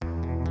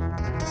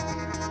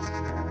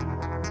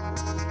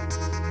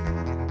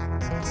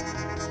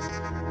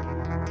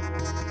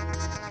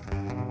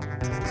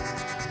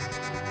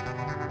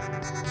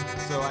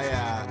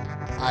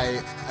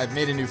I've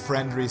made a new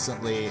friend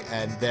recently,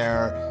 and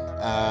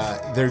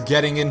they're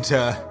getting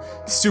into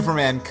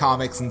Superman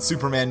comics and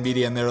Superman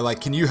media, and they're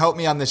like, "Can you help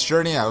me on this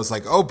journey?" I was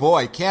like, "Oh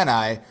boy, can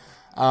I?"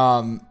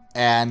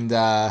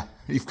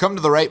 You've come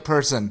to the right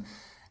person.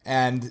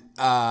 And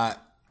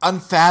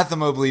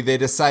unfathomably, they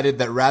decided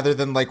that rather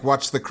than like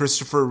watch the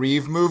Christopher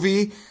Reeve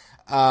movie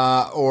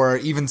or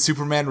even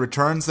Superman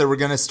Returns, they were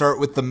going to start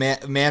with the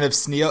Man of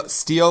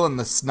Steel and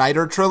the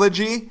Snyder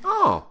trilogy.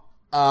 Oh.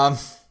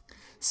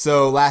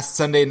 So last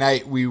Sunday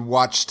night, we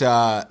watched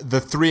the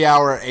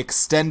 3-hour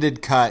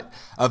extended cut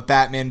of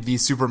Batman v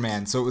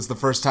Superman. So it was the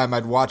first time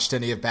I'd watched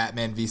any of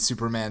Batman v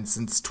Superman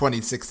since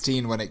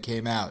 2016 when it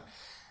came out.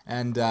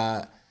 And,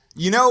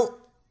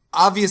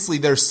 obviously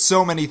there's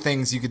so many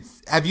things you could...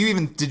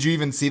 Did you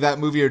even see that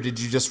movie, or did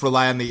you just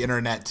rely on the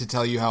internet to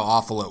tell you how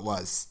awful it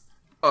was?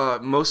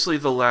 Mostly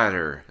the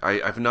latter.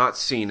 I've not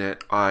seen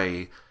it.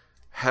 I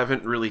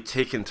haven't really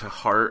taken to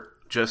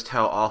heart just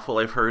how awful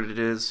I've heard it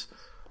is.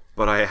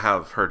 But I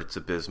have heard it's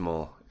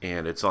abysmal,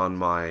 and it's on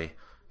my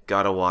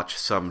gotta watch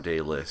someday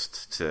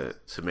list to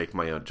make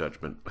my own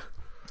judgment.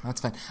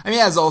 That's fine. I mean,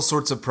 it has all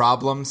sorts of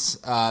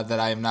problems that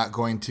I am not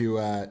going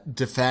to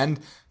defend,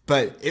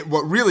 but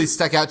what really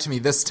stuck out to me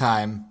this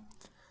time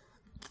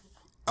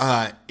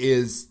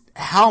is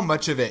how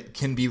much of it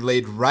can be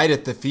laid right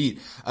at the feet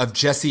of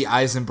Jesse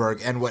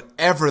Eisenberg and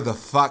whatever the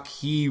fuck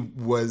he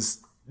was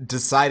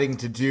deciding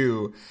to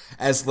do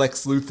as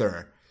Lex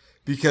Luthor.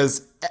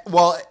 Because,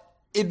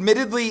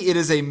 admittedly, it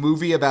is a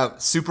movie about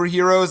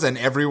superheroes, and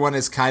everyone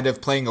is kind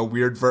of playing a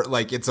weird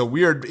it's a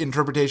weird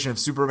interpretation of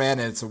Superman,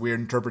 and it's a weird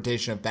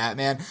interpretation of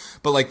Batman.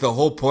 But like the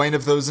whole point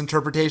of those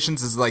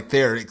interpretations is like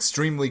they're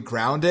extremely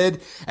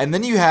grounded. And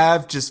then you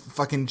have just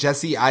fucking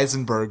Jesse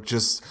Eisenberg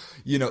just,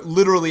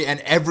 literally, and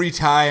every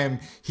time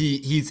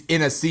he's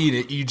in a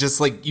scene, you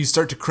just you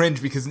start to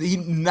cringe because he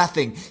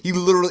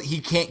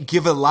can't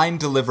give a line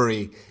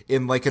delivery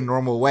in like a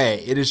normal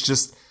way. It is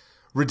just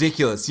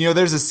ridiculous.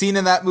 There's a scene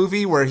in that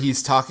movie where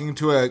he's talking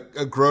to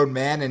a grown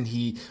man, and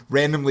he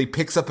randomly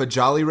picks up a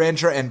Jolly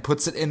Rancher and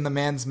puts it in the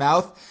man's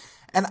mouth.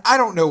 And I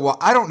don't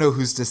know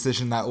whose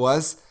decision that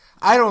was.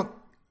 I don't.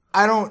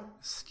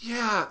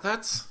 Yeah,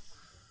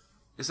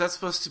 is that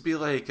supposed to be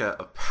like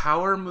a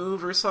power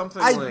move or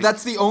something?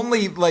 That's the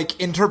only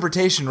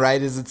interpretation,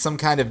 right? Is it some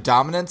kind of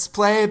dominance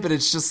play? But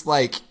it's just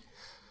why?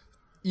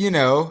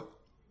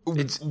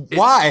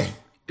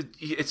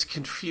 It's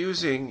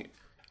confusing.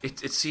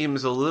 It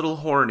seems a little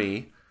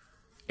horny,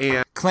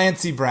 and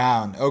Clancy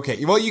Brown.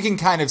 Okay, well, you can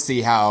kind of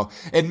see how,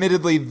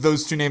 admittedly,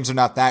 those two names are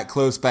not that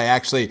close, but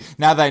actually,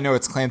 now that I know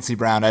it's Clancy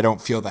Brown, I don't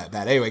feel that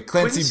bad. Anyway,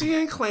 Quincy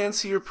and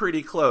Clancy are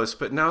pretty close,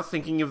 but now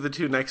thinking of the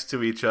two next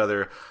to each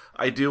other,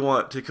 I do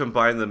want to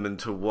combine them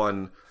into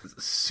one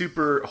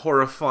super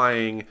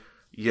horrifying,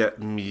 yet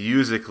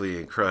musically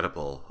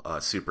incredible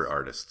super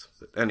artist.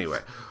 But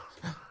anyway.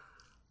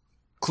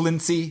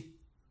 Clancy?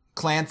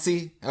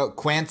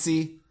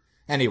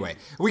 Anyway,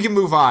 we can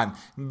move on.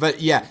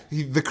 But yeah,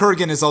 the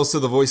Kurgan is also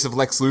the voice of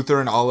Lex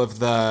Luthor in all of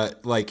the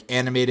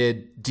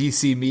animated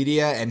DC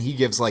media, and he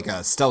gives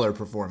a stellar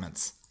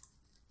performance.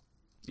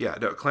 Yeah,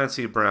 no,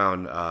 Clancy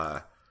Brown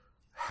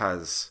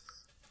has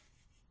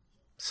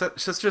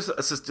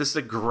just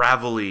a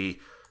gravelly,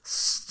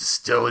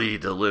 stony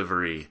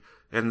delivery.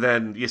 And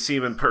then you see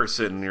him in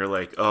person, and you're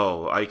like,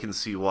 oh, I can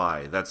see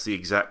why. That's the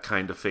exact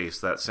kind of face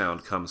that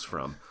sound comes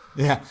from.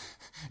 Yeah.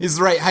 He's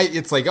the right height.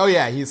 It's oh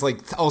yeah, he's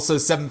also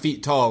 7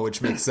 feet tall,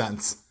 which makes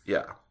sense.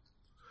 Yeah.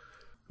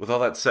 With all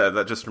that said,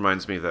 that just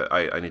reminds me that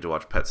I need to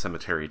watch Pet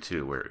Sematary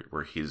 2,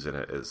 where he's in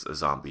it as a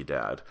zombie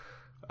dad.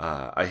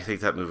 I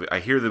think that movie, I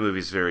hear the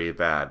movie's very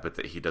bad, but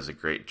that he does a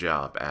great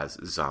job as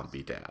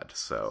zombie dad.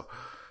 So,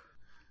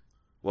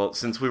 well,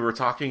 since we were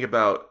talking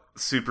about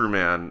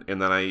Superman,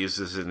 and then I used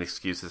this as an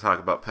excuse to talk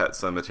about Pet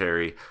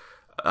Sematary,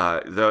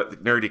 the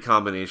nerdy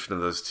combination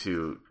of those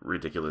two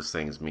ridiculous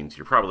things means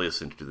you're probably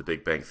listening to the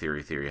Big Bang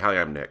Theory. Hi,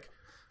 I'm Nick.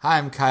 Hi,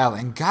 I'm Kyle.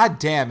 And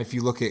goddamn, if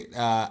you look at,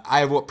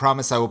 I will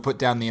promise I will put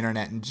down the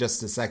internet in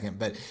just a second,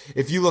 but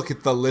if you look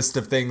at the list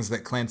of things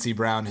that Clancy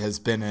Brown has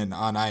been in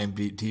on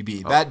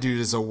IMDb, that dude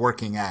is a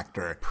working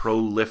actor.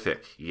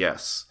 Prolific,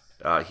 yes.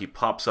 He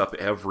pops up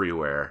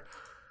everywhere.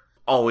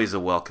 Always a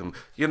welcome.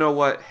 You know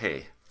what?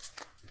 Hey,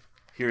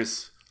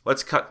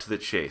 let's cut to the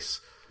chase.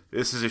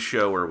 This is a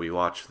show where we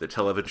watch the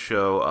television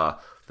show,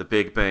 The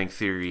Big Bang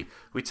Theory.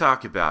 We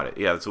talk about it.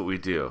 Yeah, that's what we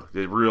do.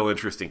 The real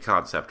interesting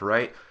concept,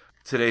 right?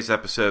 Today's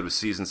episode was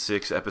Season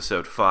 6,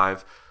 Episode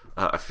 5,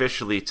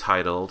 officially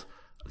titled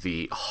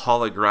The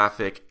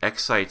Holographic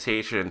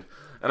Excitation.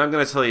 And I'm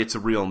going to tell you it's a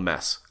real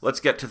mess. Let's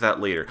get to that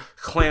later.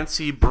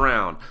 Clancy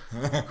Brown.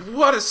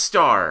 What a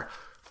star.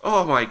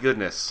 Oh my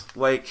goodness.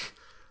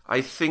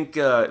 I think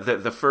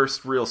that the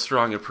first real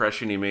strong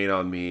impression he made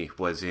on me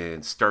was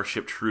in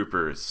Starship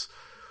Troopers,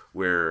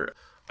 where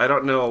I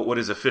don't know what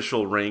his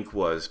official rank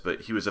was,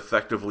 but he was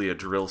effectively a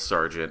drill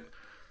sergeant,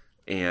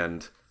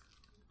 and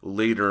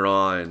later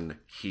on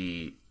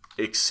he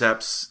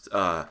accepts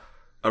a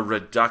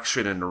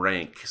reduction in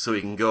rank so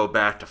he can go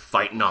back to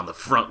fighting on the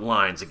front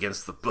lines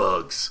against the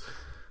bugs.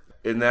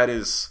 and that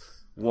is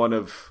one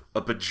of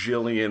a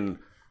bajillion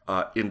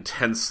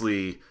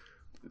intensely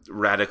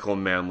radical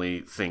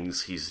manly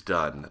things he's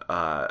done.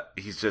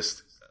 He's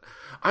just...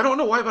 I don't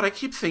know why, but I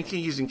keep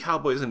thinking he's in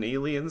Cowboys and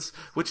Aliens,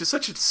 which is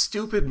such a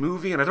stupid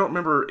movie, and I don't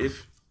remember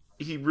if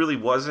he really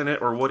was in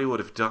it or what he would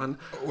have done.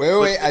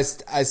 Wait, I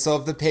still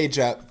have the page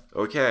up.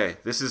 Okay,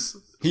 this is...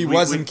 He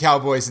was in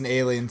Cowboys and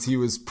Aliens. He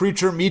was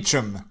Preacher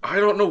Meacham. I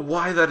don't know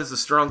why that is the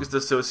strongest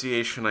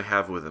association I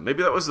have with him.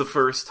 Maybe that was the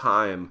first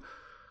time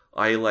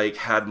I,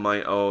 had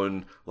my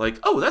own,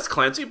 oh, that's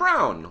Clancy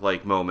Brown,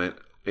 moment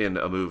in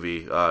a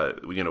movie,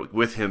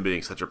 with him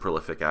being such a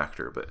prolific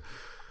actor, but...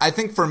 I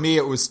think for me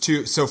it was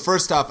too. So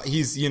first off,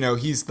 he's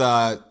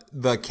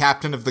the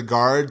captain of the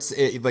guards.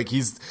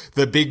 He's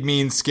the big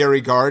mean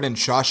scary guard in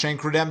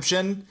Shawshank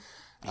Redemption.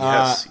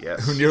 Yes.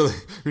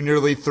 Who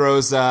nearly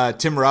throws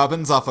Tim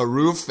Robbins off a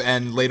roof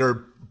and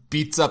later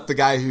beats up the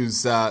guy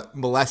who's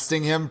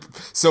molesting him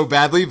so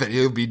badly that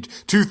he'll be...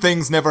 Two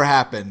things never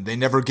happened.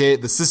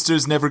 The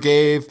sisters never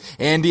gave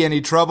Andy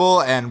any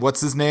trouble, and what's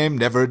his name?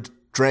 Never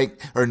drank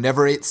or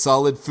never ate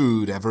solid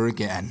food ever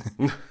again.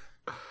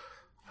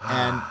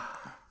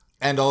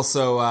 And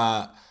also,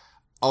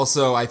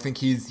 I think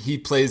he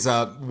plays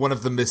one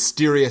of the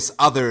mysterious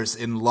others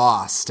in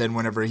Lost, and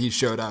whenever he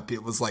showed up,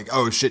 it was like,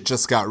 oh, shit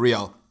just got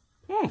real.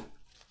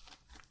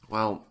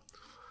 Well,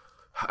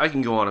 I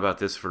can go on about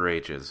this for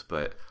ages,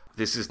 but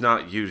this is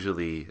not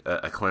usually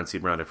a Clancy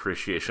Brown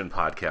appreciation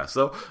podcast,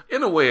 though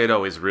in a way it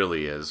always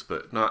really is,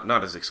 but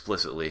not as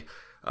explicitly.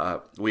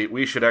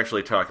 We should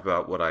actually talk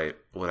about what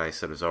I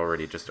said is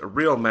already just a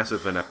real mess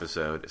of an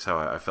episode, is how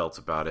I felt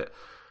about it.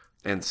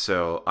 And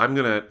so I'm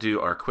gonna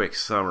do our quick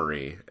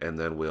summary, and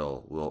then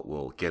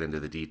we'll get into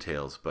the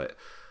details. But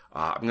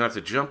I'm gonna have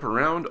to jump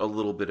around a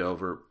little bit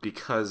over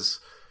because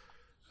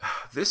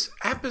this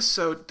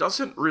episode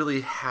doesn't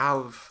really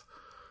have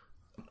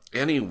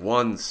any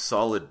one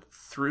solid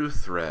through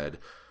thread.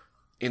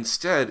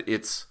 Instead,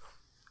 it's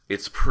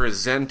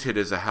presented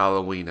as a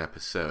Halloween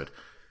episode,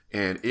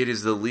 and it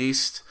is the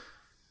least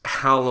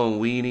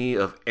Halloween-y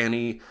of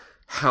any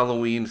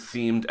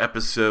Halloween-themed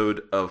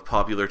episode of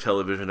popular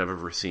television I've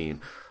ever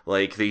seen.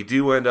 They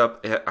do end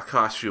up at a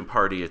costume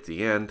party at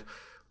the end,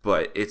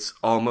 but it's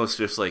almost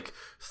just,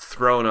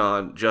 thrown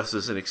on just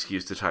as an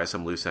excuse to tie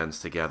some loose ends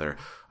together.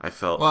 I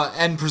felt... Well,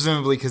 and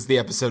presumably because the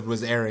episode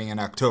was airing in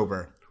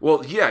October.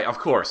 Well, yeah, of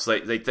course.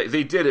 They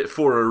did it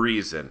for a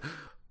reason.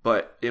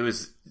 But it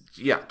was,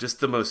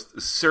 just the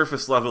most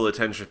surface-level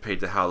attention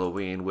paid to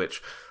Halloween,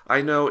 which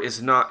I know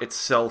is not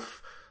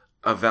itself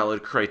a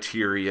valid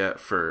criteria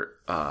for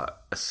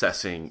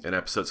assessing an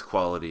episode's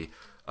quality,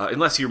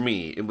 unless you're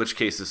me, in which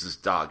case this is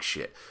dog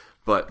shit.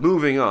 But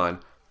moving on,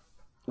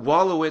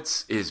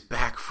 Wolowitz is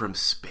back from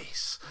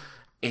space,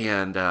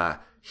 and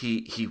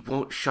he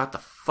won't shut the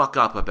fuck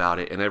up about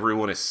it, and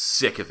everyone is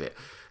sick of it.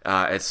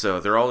 And so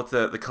they're all at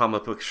the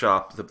comic book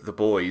shop, the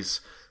boys,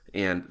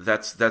 and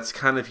that's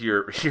kind of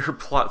your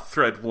plot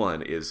thread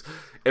one, is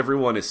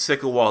everyone is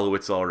sick of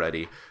Wolowitz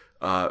already.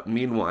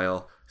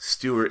 Meanwhile,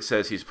 Stewart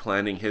says he's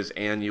planning his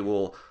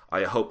annual,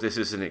 I hope this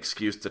is an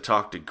excuse to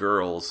talk to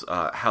girls,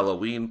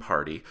 Halloween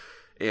party.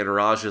 And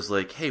Raj is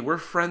like, hey, we're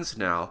friends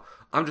now.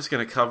 I'm just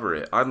going to cover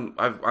it.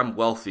 I'm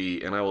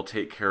wealthy, and I will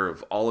take care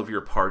of all of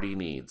your party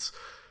needs.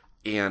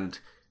 And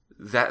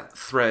that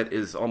thread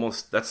is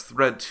that's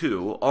thread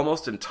two,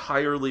 almost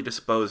entirely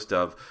disposed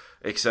of,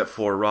 except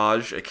for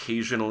Raj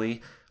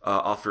occasionally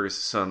offers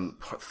some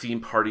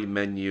theme party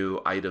menu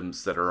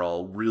items that are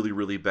all really,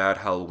 really bad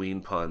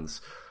Halloween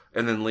puns.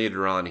 And then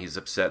later on, he's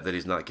upset that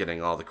he's not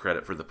getting all the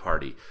credit for the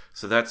party.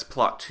 So that's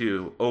plot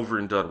 2, over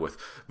and done with.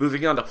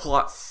 Moving on to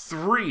plot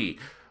 3.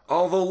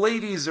 All the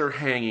ladies are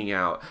hanging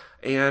out.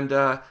 And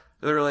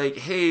they're like,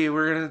 hey,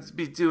 we're going to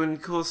be doing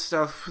cool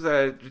stuff,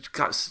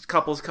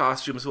 couples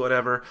costumes,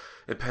 whatever.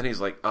 And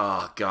Penny's like,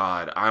 oh,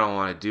 God, I don't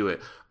want to do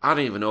it. I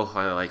don't even know if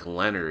I like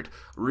Leonard.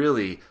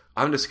 Really,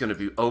 I'm just going to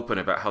be open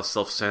about how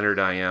self-centered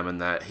I am and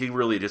that he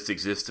really just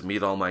exists to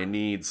meet all my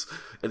needs.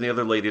 And the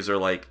other ladies are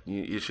like,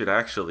 you should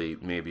actually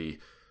maybe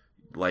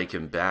like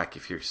him back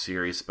if you're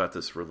serious about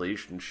this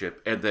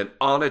relationship. And then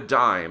on a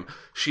dime,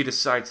 she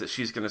decides that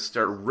she's going to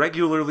start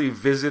regularly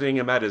visiting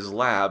him at his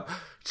lab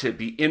to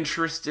be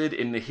interested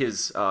in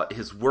his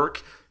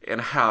work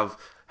and have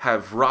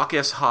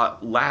raucous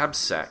hot lab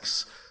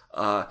sex.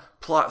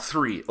 Plot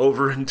 3,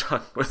 over and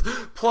done with.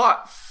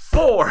 Plot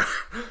 4...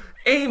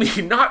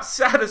 Amy, not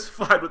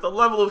satisfied with the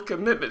level of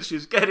commitment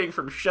she's getting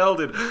from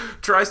Sheldon,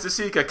 tries to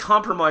seek a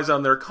compromise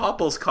on their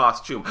couple's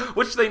costume,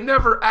 which they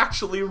never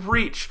actually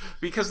reach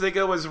because they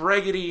go as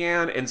Raggedy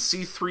Ann and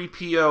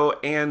C-3PO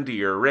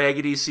Andy, or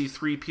Raggedy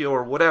C-3PO,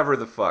 or whatever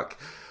the fuck.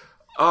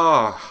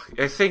 Oh,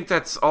 I think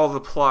that's all the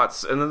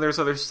plots, and then there's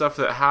other stuff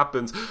that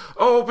happens.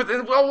 Oh, but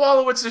then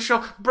Wolowitz is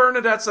show.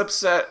 Bernadette's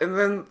upset, and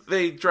then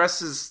they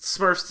dress as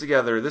Smurfs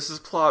together. This is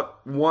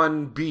plot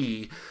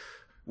 1B.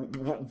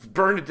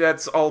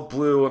 Bernadette's all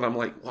blue, and I'm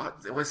like,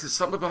 what? Was it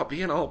something about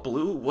being all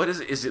blue? What is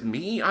it? Is it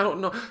me? I don't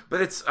know.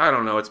 But I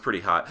don't know. It's pretty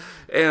hot.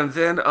 And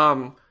then,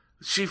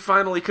 she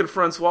finally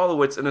confronts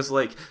Wallowitz and is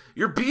like,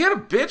 "You're being a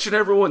bitch and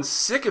everyone's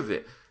sick of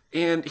it."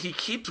 And he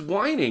keeps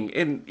whining,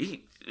 and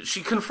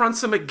she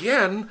confronts him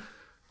again,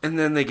 and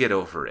then they get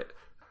over it.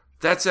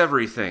 That's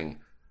everything.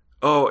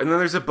 Oh, and then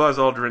there's a Buzz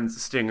Aldrin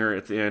stinger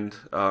at the end.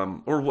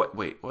 Or what?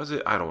 Wait, was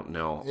it? I don't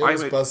know. It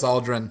was Buzz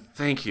Aldrin.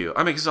 Thank you.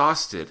 I'm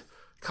exhausted.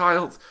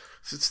 Kyle,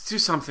 let's do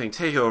something.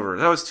 Take over.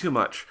 That was too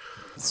much.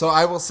 So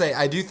I will say,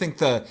 I do think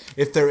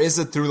if there is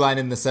a through line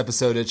in this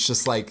episode, it's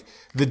just like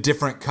the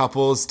different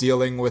couples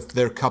dealing with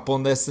their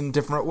coupleness in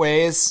different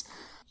ways.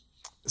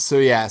 So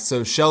yeah,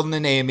 so Sheldon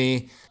and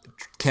Amy,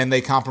 can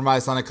they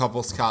compromise on a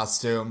couple's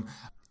costume?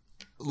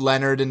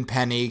 Leonard and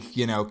Penny,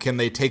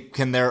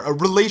 can their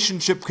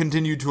relationship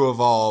continue to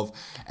evolve?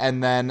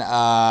 And then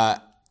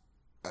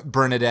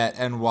Bernadette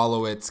and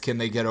Wallowitz, can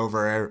they get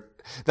over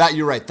that?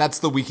 You're right. That's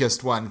the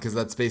weakest one, because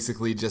that's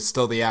basically just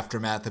still the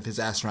aftermath of his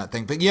astronaut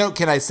thing. But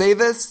can I say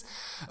this?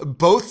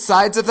 Both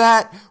sides of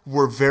that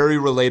were very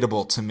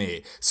relatable to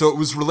me. So it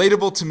was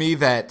relatable to me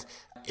that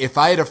if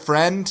I had a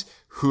friend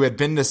who had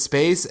been to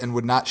space and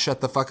would not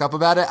shut the fuck up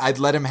about it, I'd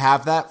let him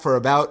have that for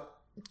about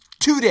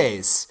 2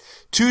 days.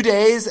 2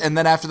 days, and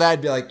then after that,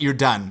 I'd be like, "You're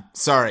done.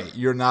 Sorry,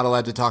 you're not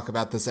allowed to talk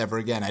about this ever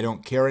again. I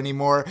don't care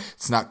anymore.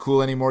 It's not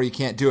cool anymore. You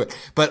can't do it."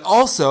 But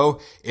also,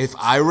 if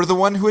I were the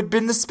one who had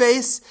been to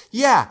space,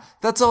 yeah,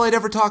 that's all I'd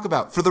ever talk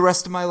about for the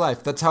rest of my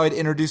life. That's how I'd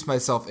introduce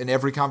myself in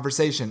every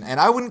conversation. And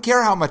I wouldn't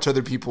care how much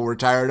other people were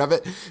tired of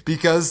it,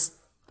 because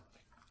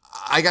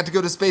I got to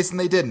go to space and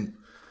they didn't.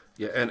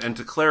 Yeah, and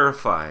to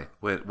clarify,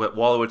 what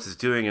Wallowitz is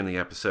doing in the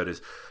episode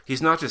is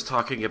he's not just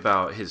talking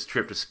about his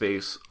trip to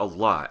space a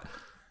lot.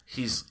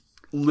 He's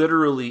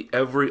literally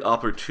every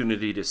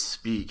opportunity to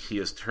speak, he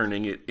is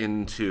turning it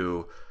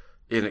into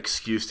an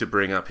excuse to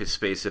bring up his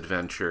space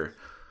adventure,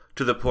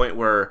 to the point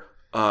where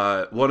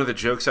one of the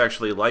jokes I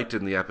actually liked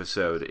in the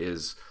episode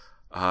is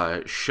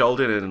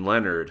Sheldon and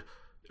Leonard,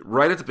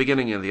 right at the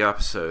beginning of the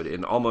episode,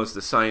 in almost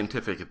a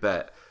scientific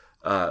bet,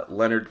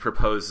 Leonard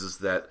proposes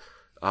that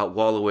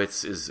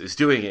Wallowitz is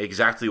doing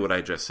exactly what I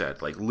just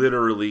said. Like,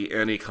 literally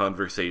any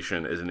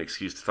conversation is an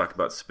excuse to talk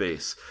about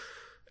space.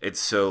 And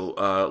so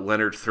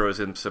Leonard throws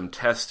in some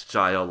test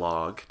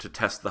dialogue to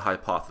test the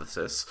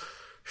hypothesis.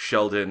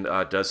 Sheldon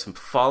does some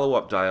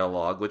follow-up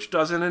dialogue, which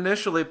doesn't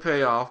initially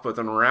pay off, but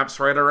then wraps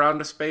right around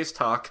to space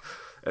talk,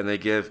 and they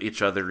give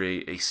each other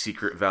a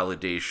secret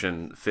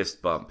validation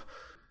fist bump.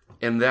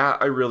 And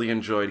that I really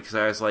enjoyed, because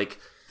I was like,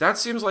 that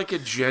seems like a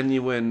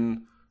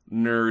genuine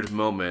nerd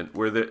moment,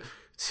 where the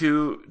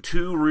two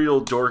real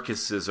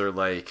Dorcases are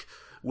like,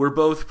 we're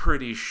both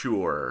pretty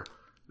sure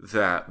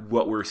that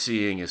what we're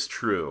seeing is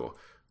true,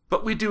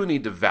 but we do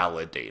need to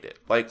validate it.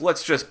 Like,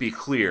 let's just be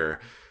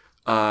clear.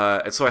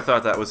 And so I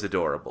thought that was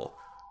adorable.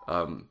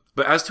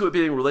 But as to it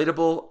being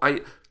relatable,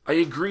 I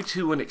agree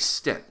to an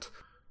extent.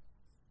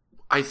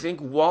 I think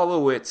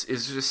Wallowitz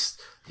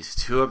he's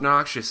too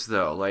obnoxious,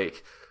 though.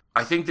 Like,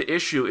 I think the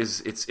issue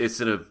is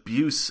it's an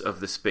abuse of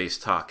the space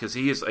talk, because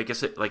he is, I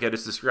guess, like I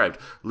just described,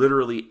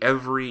 literally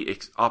every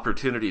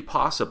opportunity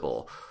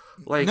possible.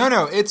 Like,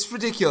 no, it's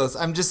ridiculous.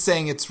 I'm just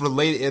saying it's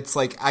related. It's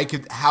like,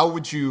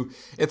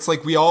 it's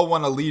like we all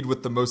want to lead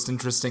with the most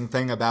interesting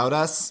thing about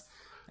us.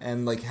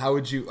 And like, how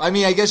would you, I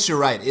mean, I guess you're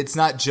right. It's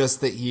not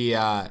just that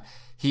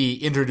he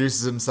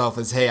introduces himself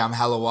as, "Hey, I'm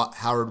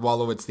Howard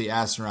Wallowitz, the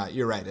astronaut."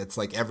 You're right. It's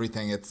like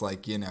everything. It's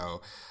like,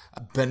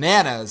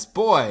 bananas,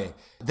 boy,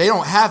 they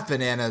don't have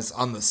bananas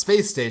on the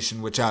space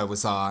station, which I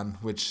was on,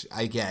 which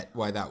I get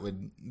why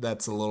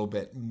that's a little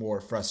bit more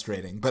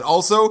frustrating, but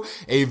also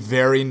a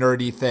very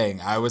nerdy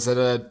thing. I was at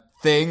a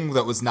thing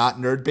that was not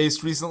nerd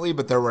based recently,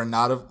 but there were a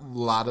lot of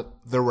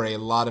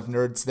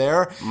nerds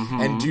there.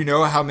 Mm-hmm. And do you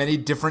know how many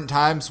different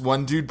times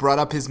one dude brought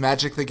up his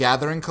Magic the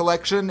Gathering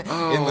collection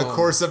in the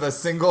course of a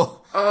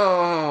single?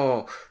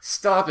 Oh,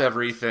 stop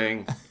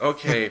everything.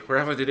 Okay, we're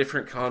having a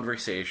different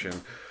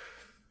conversation.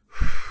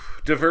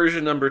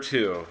 Diversion number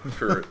 2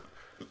 for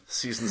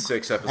season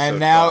 6, episode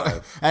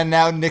 5. And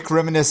now Nick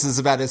reminisces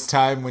about his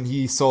time when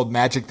he sold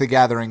Magic the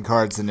Gathering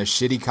cards in a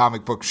shitty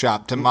comic book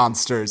shop to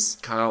monsters.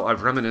 Kyle,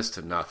 I've reminisced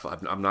enough.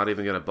 I'm not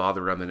even going to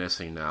bother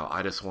reminiscing now.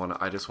 I just want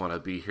to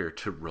be here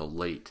to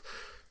relate,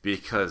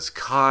 because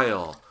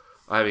Kyle,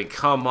 I mean,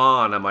 come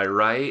on, am I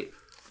right?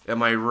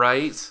 Am I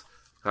right?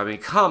 I mean,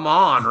 come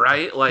on,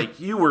 right? Like,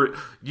 you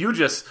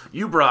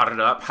brought it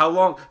up. How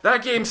long?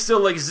 That game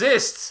still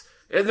exists.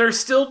 And they're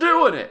still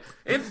doing it.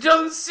 It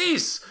doesn't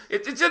cease.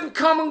 It didn't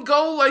come and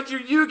go like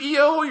your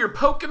Yu-Gi-Oh! Or your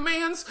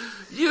Pokemans.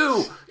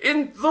 You,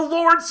 in the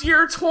Lord's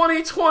year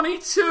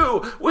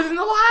 2022, within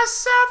the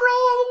last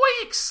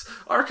several weeks,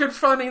 are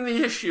confronting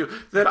the issue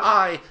that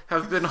I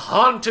have been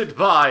haunted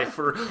by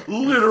for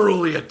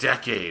literally a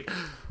decade.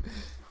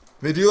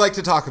 They do like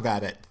to talk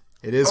about it.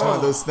 It is one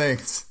of those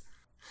things.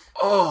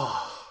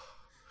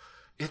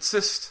 It's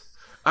just,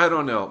 I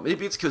don't know.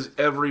 Maybe it's because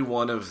every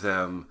one of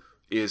them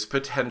is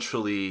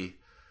potentially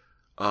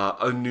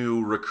a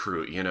new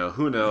recruit.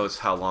 Who knows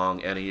how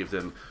long any of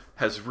them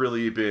has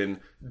really been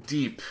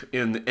deep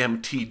in the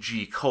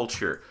MTG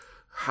culture.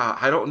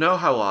 I don't know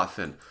how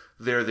often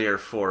they're there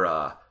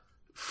for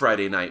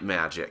Friday Night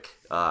Magic.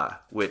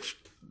 which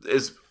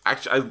is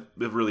actually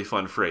a really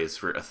fun phrase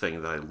for a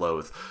thing that I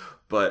loathe.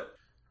 But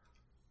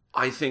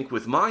I think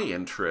with my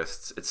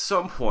interests, at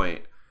some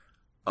point,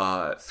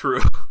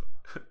 through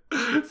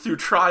through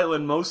trial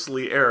and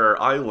mostly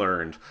error, I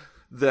learned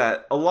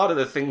that a lot of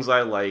the things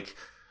I like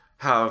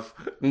have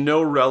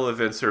no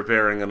relevance or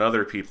bearing on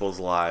other people's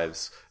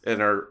lives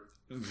and are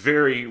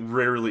very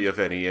rarely of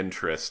any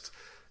interest.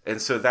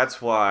 And so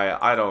that's why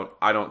I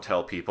don't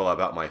tell people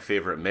about my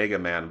favorite Mega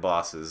Man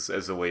bosses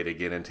as a way to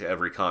get into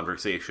every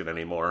conversation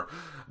anymore.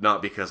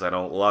 Not because I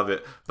don't love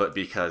it, but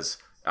because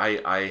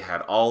I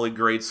had all in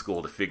grade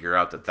school to figure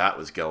out that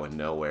was going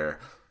nowhere.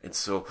 And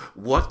so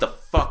what the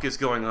fuck is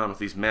going on with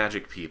these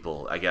magic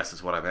people, I guess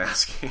is what I'm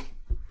asking.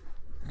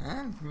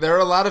 There are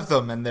a lot of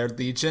them, and they're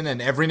legion,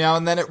 and every now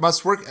and then it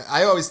must work.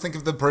 I always think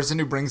of the person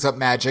who brings up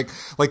magic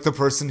like the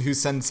person who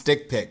sends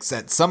dick pics.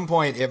 At some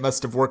point, it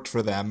must have worked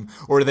for them,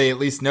 or they at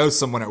least know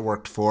someone it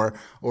worked for,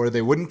 or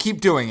they wouldn't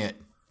keep doing it.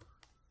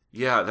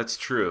 Yeah, that's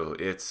true.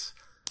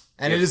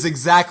 And it is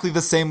exactly the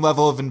same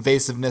level of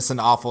invasiveness and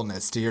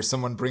awfulness to hear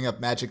someone bring up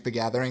Magic the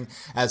Gathering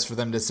as for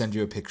them to send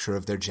you a picture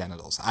of their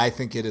genitals. I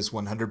think it is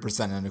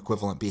 100% an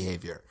equivalent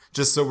behavior.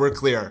 Just so we're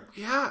clear.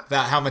 Yeah.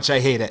 About how much I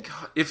hate it.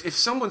 God, if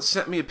someone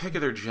sent me a pic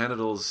of their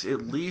genitals,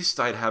 at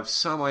least I'd have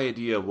some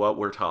idea what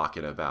we're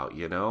talking about,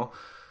 you know?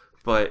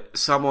 But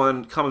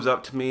someone comes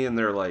up to me and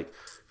they're like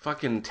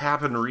fucking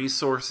tapping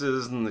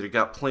resources and they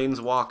got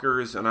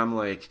planeswalkers and I'm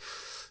like,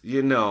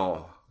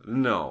 no.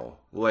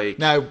 Like,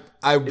 now,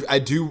 I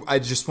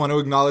just want to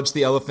acknowledge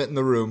the elephant in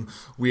the room.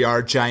 We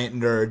are giant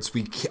nerds.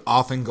 We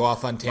often go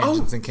off on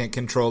tangents and can't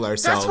control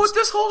ourselves. That's what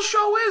this whole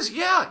show is.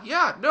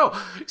 Yeah, no.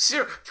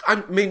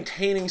 I'm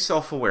maintaining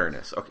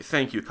self-awareness. Okay,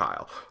 thank you,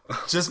 Kyle.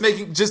 just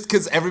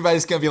because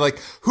everybody's going to be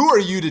like, who are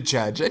you to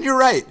judge? And you're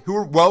right.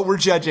 We're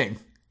judging.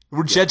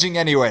 We're judging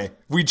anyway.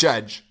 We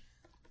judge.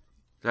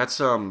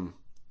 That's,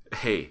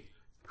 hey,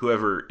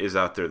 whoever is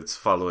out there that's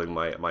following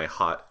my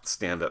hot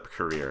stand-up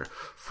career,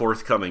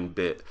 forthcoming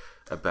bit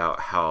about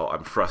how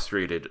I'm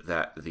frustrated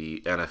that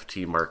the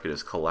NFT market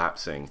is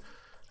collapsing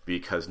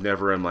because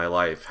never in my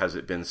life has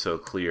it been so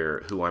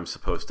clear who I'm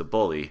supposed to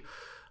bully.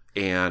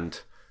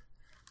 And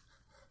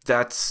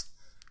that's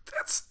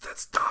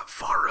not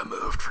far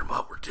removed from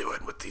what we're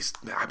doing with these,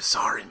 I'm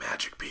sorry,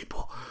 magic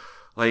people.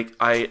 Like,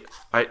 I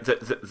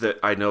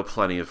know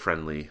plenty of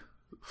friendly,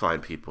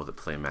 fine people that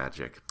play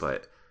Magic,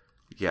 but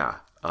yeah,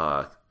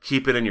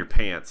 keep it in your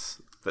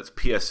pants. That's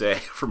PSA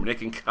from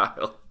Nick and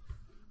Kyle.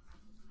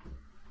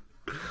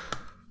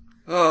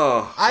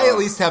 I at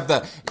least have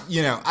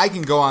I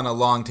can go on a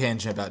long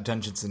tangent about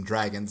Dungeons and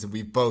Dragons, and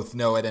we both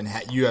know it, and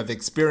you have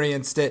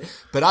experienced it.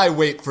 But I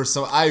wait for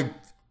I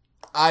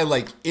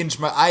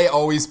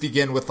always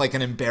begin with like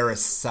an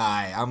embarrassed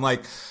sigh. I'm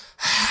like,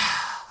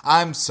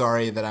 I'm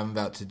sorry that I'm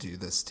about to do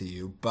this to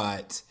you,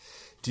 but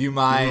do you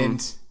mind?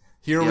 Mm-hmm.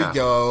 Here we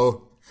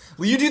go.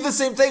 Well, you do the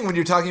same thing when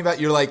you're talking about,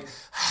 you're like,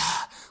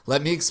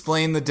 let me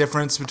explain the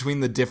difference between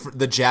the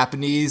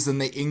Japanese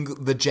and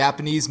the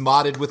Japanese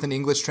modded with an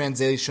English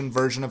translation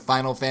version of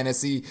Final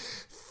Fantasy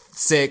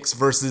VI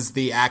versus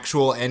the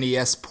actual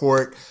NES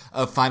port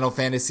of Final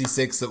Fantasy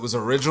VI that was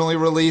originally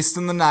released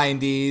in the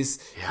 90s.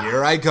 Yeah.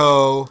 Here I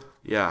go.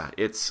 Yeah,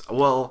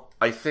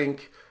 I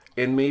think,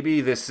 and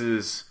maybe this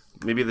is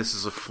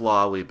a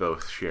flaw we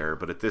both share,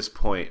 but at this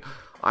point,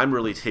 I'm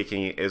really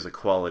taking it as a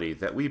quality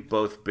that we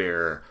both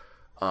bear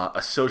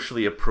a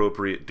socially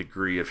appropriate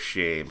degree of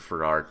shame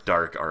for our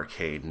dark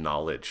arcane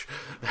knowledge.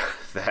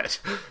 That,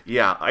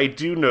 yeah, I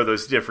do know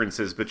those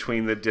differences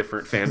between the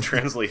different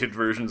fan-translated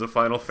versions of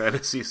Final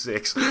Fantasy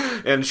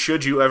VI, and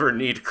should you ever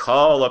need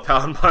call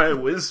upon my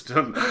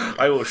wisdom,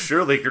 I will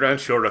surely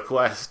grant your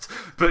request,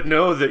 but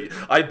know that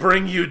I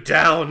bring you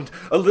down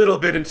a little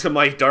bit into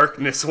my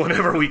darkness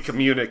whenever we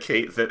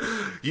communicate, that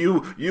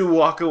you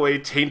walk away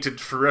tainted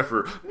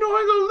forever,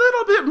 knowing a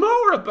little bit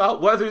more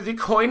about whether the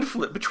coin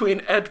flip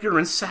between Edgar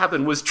and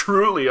Sabin was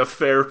truly a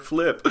fair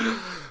flip.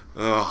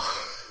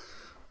 Oh.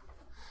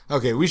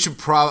 Okay, we should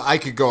I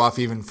could go off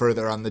even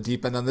further on the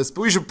deep end on this,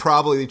 but we should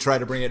probably try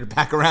to bring it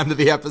back around to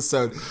the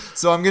episode.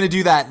 So I'm going to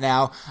do that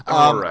now.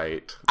 All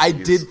right.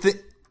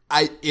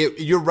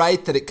 You're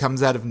right that it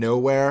comes out of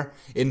nowhere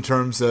in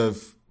terms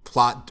of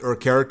plot or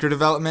character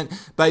development,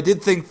 but I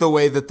did think the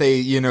way that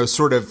they,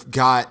 sort of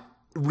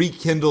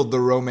rekindled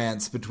the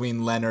romance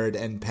between Leonard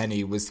and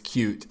Penny was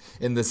cute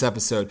in this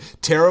episode.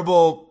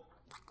 Terrible,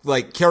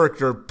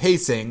 character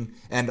pacing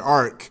and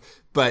arc,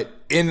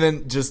 but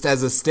just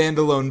as a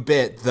standalone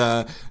bit,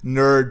 the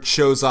nerd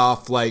shows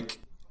off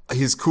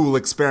his cool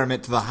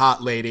experiment to the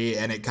hot lady,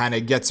 and it kind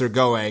of gets her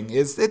going.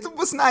 It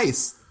was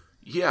nice.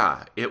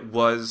 Yeah, it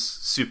was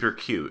super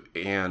cute,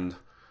 and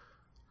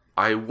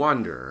I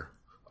wonder,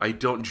 I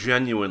don't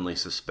genuinely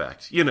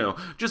suspect,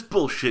 just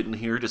bullshitting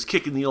here, just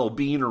kicking the old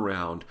bean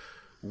around,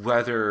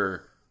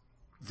 whether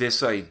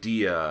this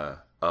idea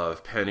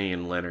of Penny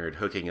and Leonard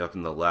hooking up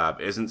in the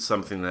lab isn't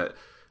something that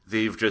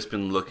they've just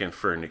been looking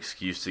for an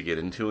excuse to get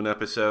into an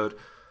episode,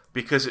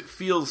 because it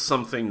feels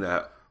something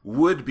that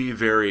would be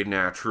very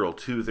natural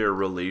to their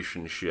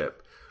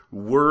relationship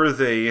were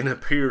they in a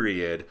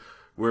period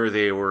where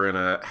they were in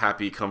a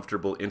happy,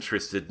 comfortable,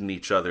 interested in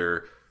each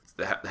other,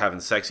 having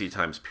sexy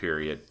times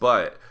period.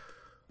 But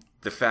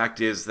the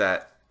fact is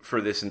that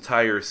for this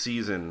entire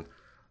season,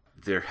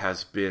 there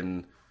has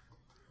been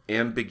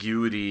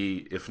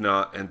ambiguity, if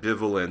not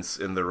ambivalence,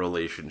 in the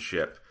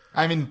relationship.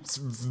 I mean,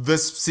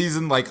 this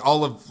season, like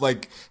all of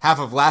like half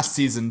of last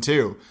season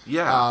too.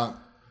 Yeah.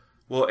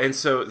 Well, and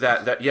so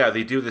that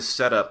they do this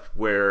setup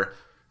where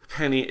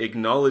Penny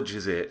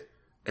acknowledges it,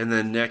 and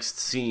the next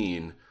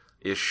scene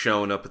is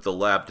shown up at the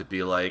lab to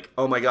be like,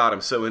 "Oh my god,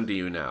 I'm so into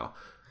you now."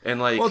 And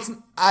like, well,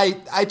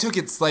 I took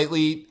it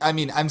slightly. I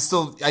mean, I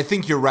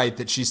think you're right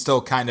that she's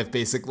still kind of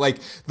basic. Like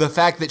the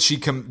fact that she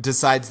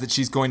decides that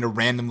she's going to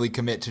randomly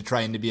commit to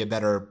trying to be a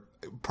better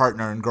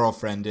partner and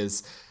girlfriend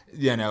is,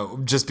 you know,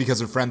 just because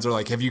her friends are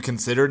like, "Have you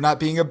considered not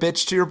being a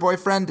bitch to your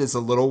boyfriend?" is a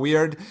little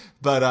weird.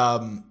 But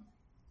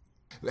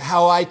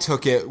how I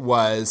took it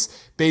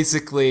was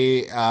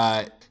basically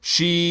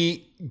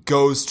she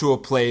goes to a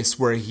place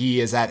where he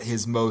is at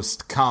his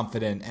most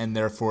confident and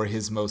therefore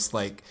his most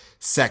like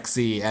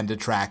sexy and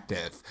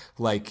attractive.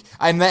 Like,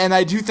 and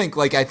I do think,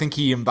 like, I think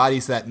he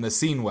embodies that in the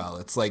scene well.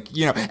 It's like,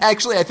 you know,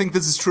 actually I think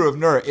this is true of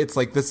Nur. It's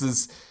like, this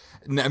is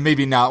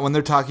maybe not when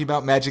they're talking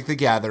about Magic the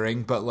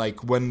Gathering, but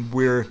like when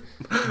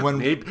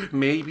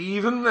maybe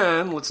even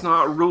then, let's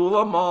not rule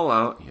them all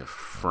out, you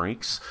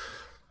freaks.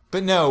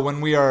 But no,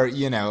 when we are,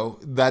 you know,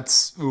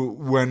 that's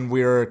when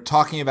we're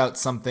talking about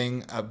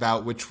something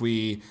about which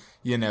we,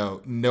 you know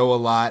a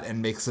lot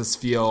and makes us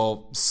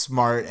feel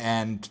smart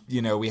and,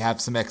 you know, we have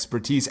some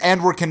expertise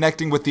and we're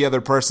connecting with the other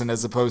person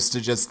as opposed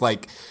to just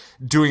like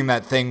doing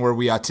that thing where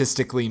we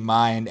autistically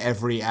mine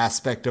every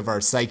aspect of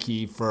our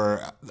psyche for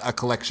a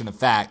collection of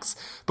facts.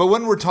 But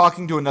when we're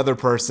talking to another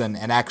person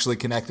and actually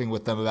connecting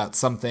with them about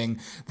something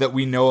that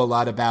we know a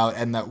lot about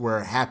and that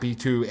we're happy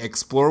to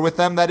explore with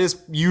them, that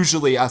is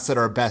usually us at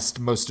our best,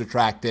 most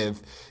attractive,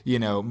 you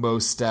know,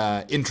 most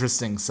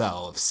interesting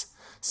selves.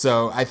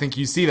 So I think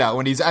you see that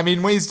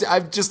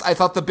I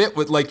thought the bit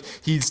with like,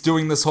 he's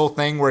doing this whole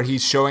thing where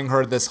he's showing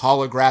her this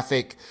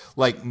holographic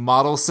like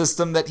model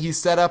system that he's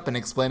set up and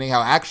explaining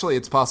how actually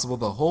it's possible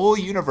the whole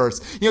universe,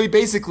 you know, he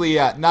basically,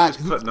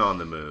 putting on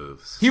the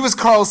moves. He was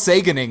Carl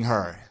Saganing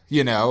her,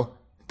 you know,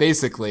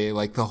 basically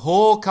like the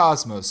whole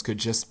cosmos could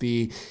just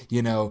be,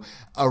 you know,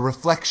 a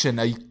reflection,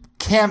 a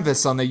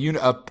canvas on a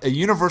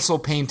universal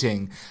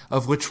painting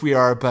of which we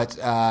are but,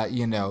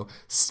 you know,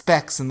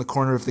 specks in the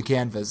corner of the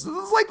canvas.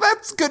 It's like,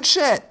 that's good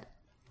shit.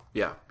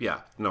 Yeah.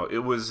 No, it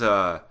was,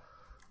 I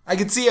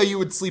could see how you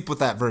would sleep with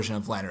that version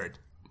of Leonard.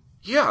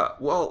 Yeah,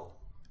 well,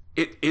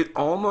 it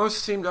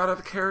almost seemed out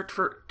of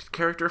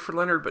character for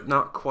Leonard, but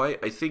not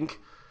quite. I think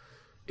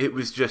it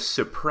was just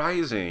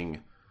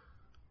surprising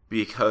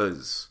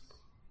because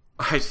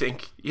I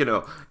think, you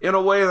know, in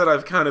a way that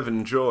I've kind of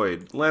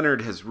enjoyed,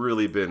 Leonard has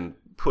really been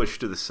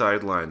pushed to the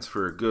sidelines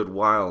for a good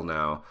while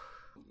now.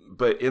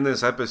 But in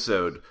this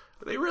episode,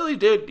 they really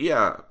did,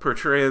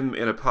 portray him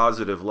in a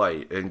positive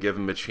light and give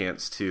him a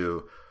chance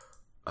to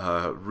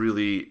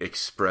really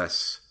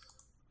express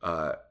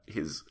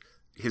his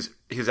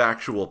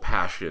actual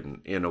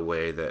passion in a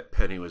way that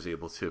Penny was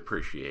able to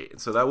appreciate.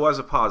 And so that was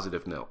a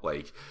positive note.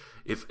 Like,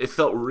 it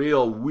felt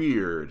real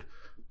weird,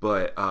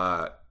 but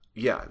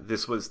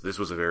this was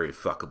a very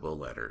fuckable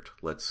Leonard.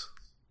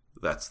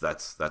 That's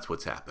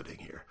what's happening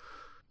here.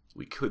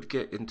 We could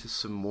get into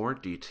some more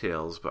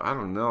details, but I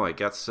don't know. I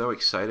got so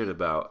excited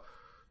about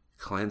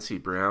Clancy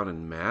Brown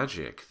and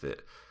magic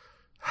that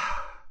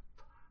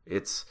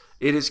it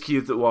is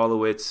cute that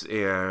Wallowitz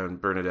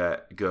and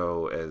Bernadette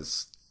go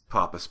as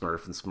Papa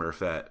Smurf and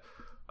Smurfette.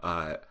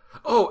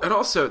 And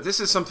also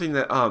this is something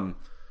that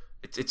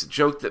it's a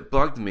joke that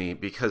bugged me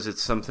because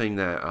it's something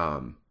that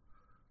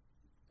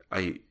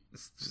another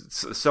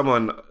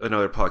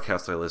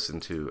podcast I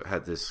listened to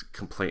had this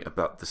complaint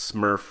about the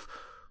Smurf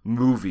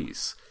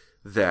movies,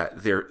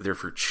 that they're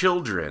for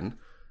children,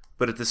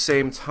 but at the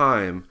same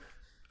time,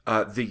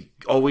 they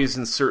always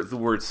insert the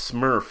word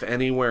Smurf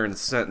anywhere in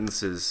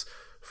sentences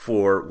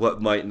for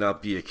what might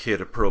not be a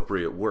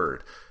kid-appropriate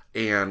word.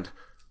 And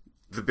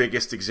the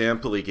biggest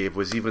example he gave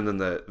was even in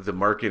the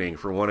marketing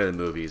for one of the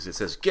movies. It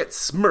says, "Get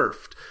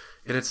Smurfed."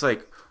 And it's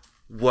like,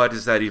 what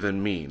does that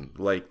even mean?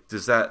 Like,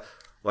 does that,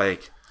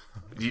 like...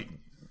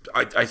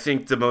 I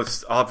think the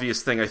most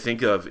obvious thing I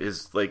think of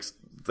is like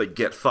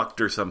get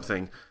fucked or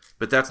something,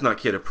 but that's not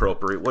kid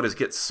appropriate. What does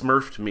get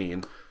smurfed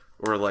mean?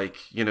 Or like,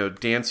 you know,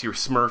 dance your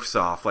smurfs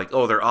off. Like,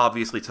 oh, they're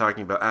obviously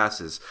talking about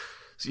asses.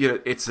 So, you know,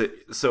 it's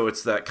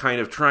that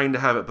kind of trying to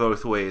have it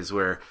both ways,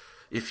 where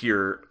if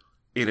you're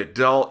an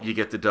adult, you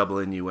get the double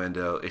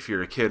innuendo. If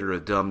you're a kid or a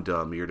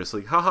dum-dum, you're just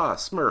like, haha,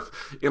 smurf.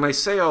 And I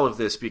say all of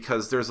this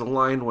because there's a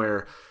line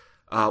where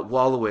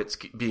Wallowitz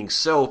being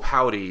so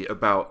pouty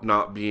about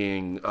not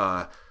being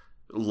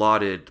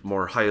lauded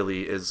more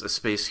highly as a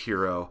space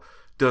hero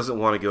doesn't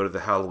want to go to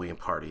the Halloween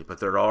party, but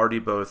they're already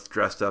both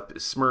dressed up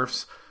as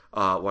Smurfs,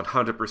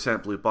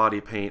 100% blue body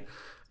paint,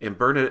 and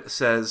Bernadette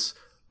says,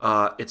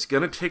 it's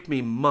going to take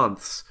me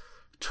months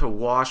to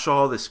wash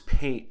all this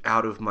paint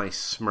out of my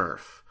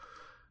Smurf.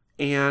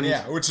 And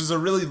yeah, which is a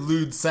really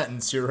lewd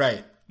sentence. You're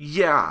right.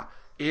 Yeah,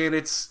 and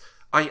it's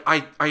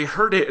I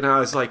heard it and I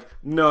was like,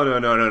 no,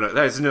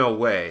 there's no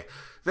way.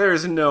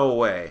 There's no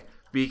way.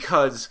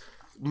 Because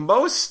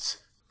most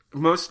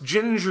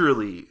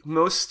gingerly,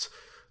 most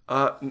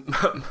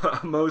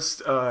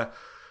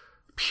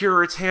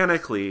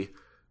puritanically,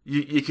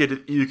 you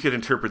could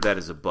interpret that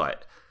as a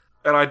butt.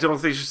 And I don't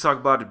think she's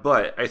talking about a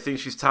butt. I think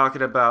she's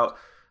talking about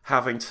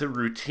having to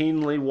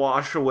routinely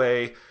wash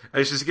away,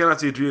 and she's gonna have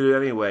to do it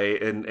anyway.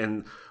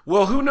 And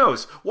well, who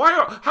knows?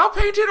 How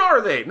painted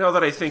are they? Now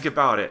that I think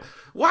about it,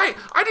 why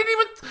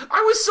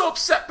I was so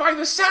upset by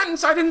the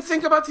sentence, I didn't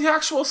think about the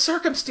actual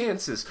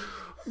circumstances.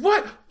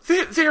 What?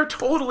 They're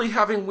totally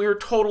having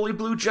weird, totally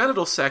blue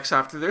genital sex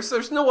after this.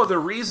 There's no other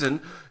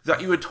reason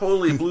that you would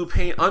totally blue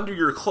paint under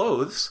your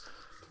clothes.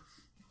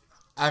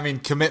 I mean,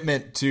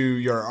 commitment to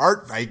your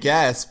art, I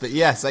guess, but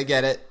yes, I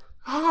get it.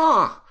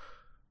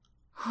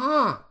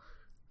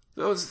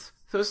 Those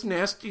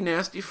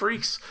nasty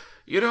freaks.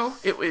 You know,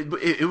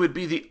 it would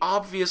be the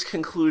obvious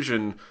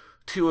conclusion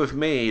to have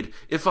made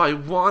if I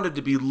wanted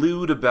to be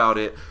lewd about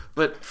it,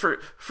 but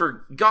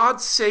for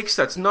God's sakes,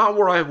 that's not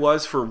where I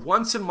was for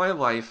once in my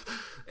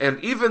life. And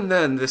even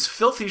then, this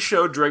filthy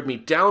show dragged me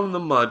down in the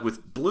mud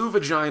with blue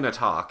vagina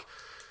talk.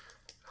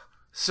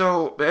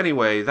 So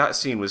anyway, that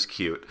scene was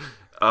cute.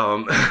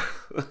 Oh,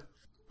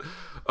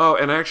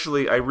 and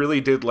actually, I really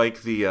did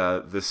like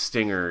the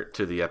stinger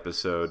to the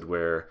episode,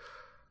 where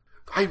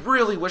I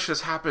really wish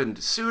this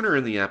happened sooner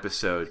in the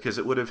episode, because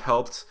it would have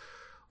helped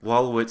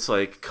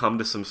Wolowitz come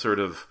to some sort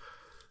of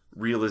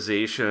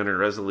realization or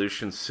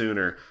resolution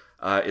sooner.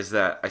 Is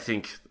that I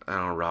think, I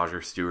don't know,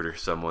 Roger Stewart or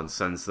someone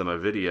sends them a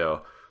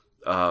video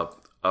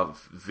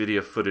of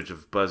video footage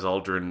of Buzz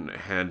Aldrin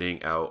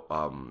handing out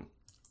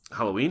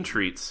Halloween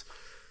treats,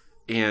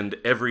 and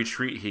every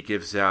treat he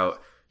gives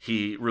out,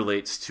 he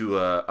relates to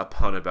a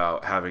pun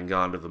about having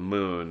gone to the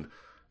moon,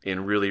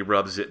 and really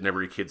rubs it in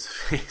every kid's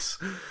face.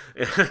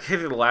 And I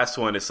think the last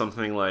one is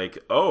something like,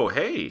 oh,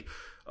 hey,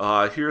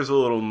 here's a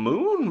little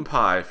moon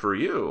pie for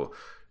you.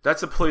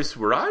 That's a place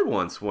where I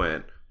once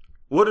went.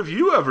 What have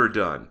you ever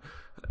done?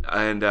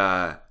 And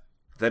that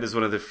is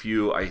one of the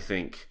few, I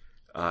think,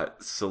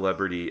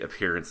 celebrity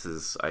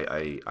appearances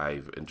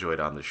I've enjoyed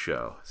on the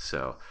show.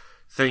 So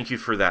thank you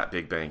for that,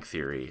 Big Bang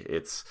Theory.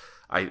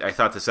 I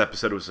thought this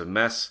episode was a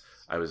mess.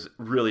 I was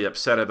really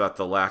upset about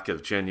the lack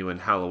of genuine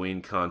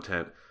Halloween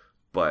content,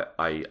 but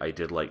I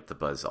did like the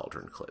Buzz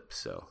Aldrin clip,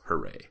 so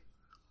hooray.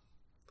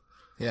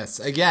 Yes,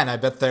 again, I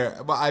bet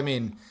they're... Well, I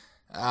mean,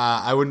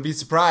 I wouldn't be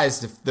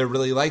surprised if they're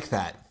really like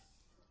that.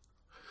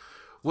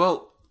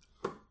 Well,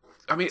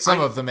 I mean... Some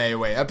of them,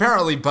 anyway.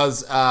 Apparently not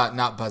Buzz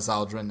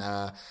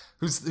Aldrin,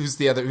 who's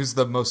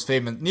the most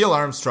famous... Neil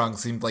Armstrong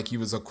seemed like he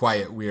was a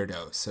quiet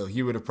weirdo, so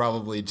he would have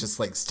probably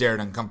just, stared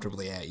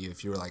uncomfortably at you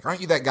if you were like,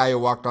 aren't you that guy who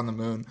walked on the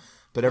moon?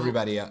 But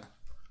everybody...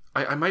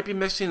 I might be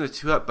mixing the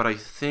two up, but I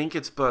think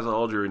it's Buzz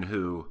Aldrin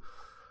who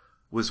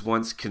was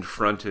once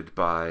confronted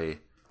by...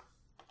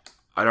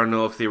 I don't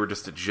know if they were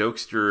just a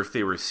jokester or if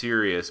they were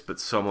serious, but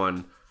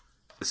someone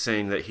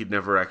saying that he'd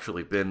never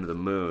actually been to the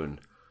moon,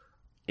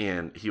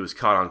 and he was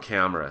caught on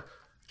camera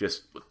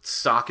just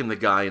socking the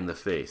guy in the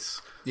face.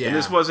 Yeah. And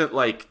this wasn't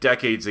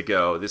decades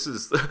ago. This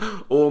is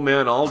old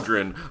man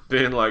Aldrin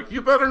being like,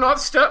 you better not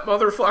step,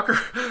 motherfucker.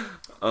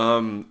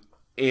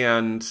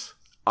 And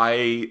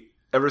I,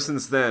 ever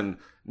since then,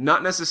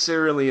 not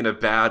necessarily in a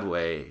bad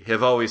way,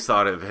 have always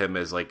thought of him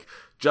as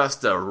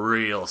just a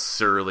real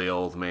surly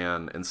old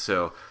man. And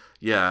so,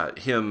 yeah,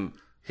 him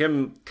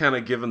kind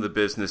of giving the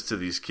business to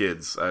these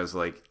kids, I was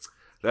like,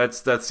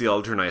 that's the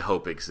Aldrin I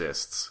hope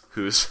exists,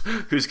 who's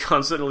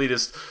constantly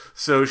just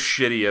so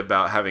shitty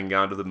about having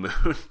gone to the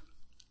moon.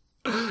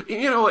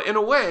 You know, in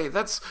a way,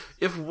 that's,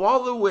 if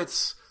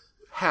Wolowitz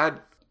had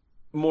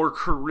more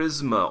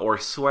charisma or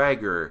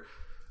swagger,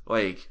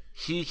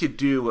 he could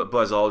do what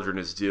Buzz Aldrin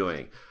is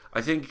doing. I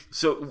think,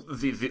 so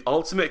the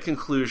ultimate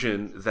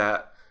conclusion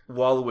that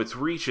Wolowitz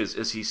reaches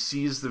is he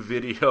sees the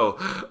video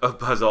of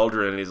Buzz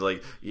Aldrin and he's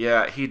like,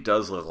 yeah, he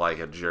does look like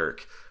a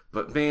jerk.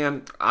 But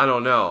man, I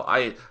don't know.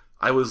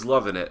 I was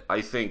loving it.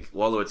 I think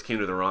Wolowitz came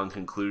to the wrong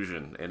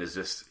conclusion and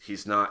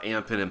he's not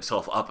amping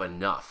himself up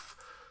enough.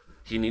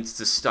 He needs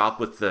to stop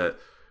with the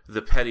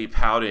petty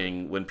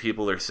pouting when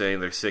people are saying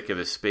they're sick of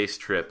his space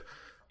trip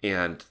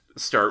and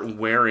start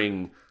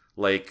wearing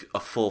a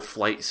full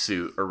flight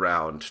suit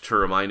around to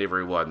remind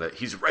everyone that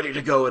he's ready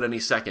to go at any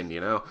second, you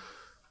know?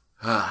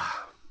 But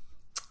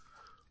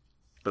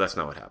that's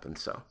not what happened,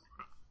 so.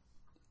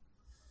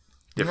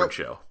 Different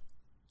show.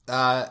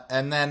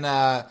 And then,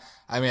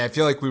 I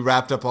feel like we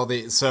wrapped up all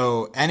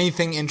so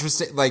anything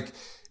interesting,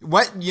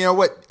 what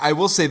I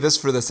will say this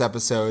for this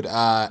episode,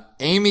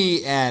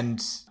 Amy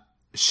and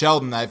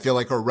Sheldon, I feel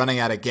like, are running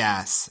out of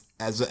gas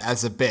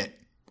as a bit.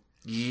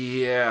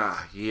 Yeah.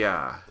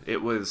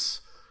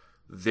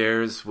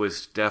 Theirs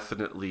was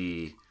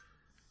definitely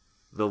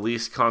the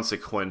least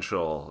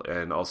consequential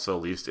and also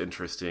least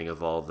interesting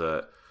of all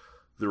the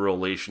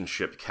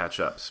relationship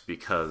catch-ups,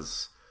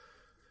 because,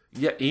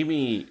 yeah,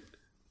 Amy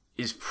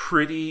is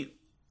pretty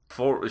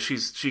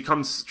she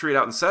comes straight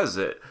out and says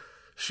it.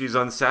 She's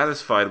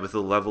unsatisfied with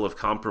the level of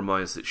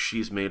compromise that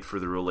she's made for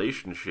the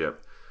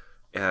relationship,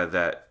 and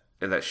that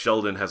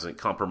Sheldon hasn't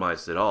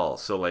compromised at all.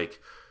 So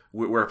like,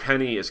 where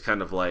Penny is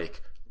kind of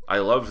like, I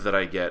love that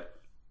I get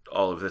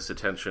all of this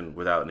attention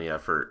without any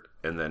effort,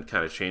 and then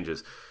kind of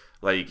changes.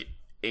 Like,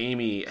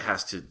 Amy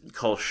has to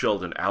call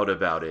Sheldon out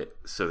about it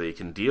so they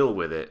can deal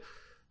with it.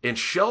 And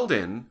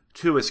Sheldon,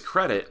 to his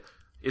credit,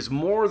 is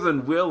more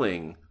than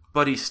willing,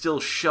 but he's still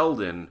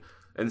Sheldon,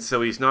 and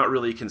so he's not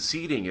really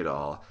conceding at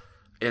all.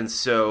 And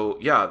so,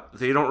 yeah,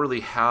 they don't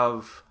really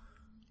have...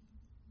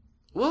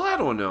 Well, I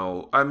don't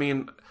know. I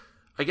mean,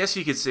 I guess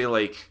you could say,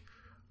 like...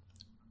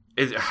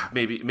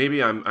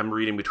 Maybe I'm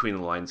reading between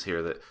the lines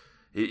here, that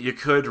you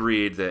could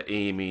read that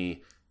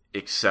Amy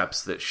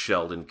accepts that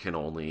Sheldon can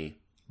only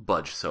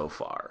budge so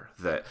far.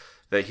 That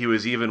he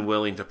was even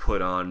willing to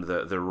put on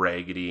the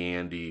Raggedy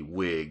Andy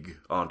wig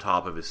on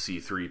top of his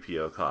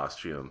C-3PO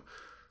costume.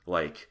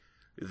 Like,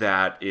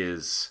 that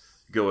is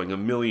going a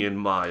million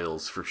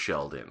miles for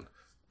Sheldon.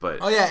 But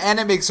oh yeah, and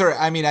it makes her.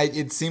 I mean,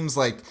 it seems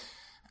like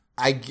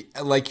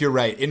you're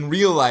right. In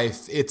real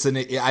life,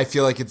 I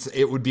feel like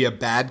it would be a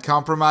bad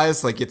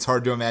compromise. Like, it's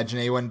hard to imagine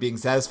anyone being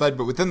satisfied.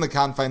 But within the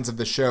confines of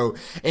the show,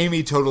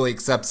 Amy totally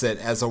accepts it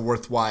as a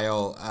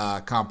worthwhile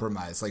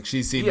compromise. Like,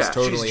 she seems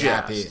totally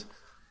happy.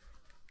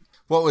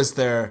 What was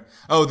there?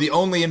 Oh, the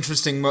only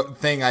interesting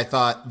thing I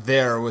thought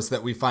there was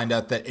that we find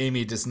out that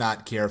Amy does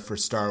not care for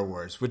Star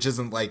Wars, which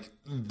isn't like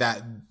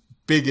that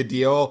big a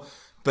deal.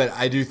 But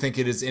I do think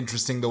it is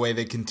interesting the way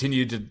they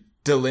continue to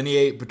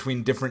delineate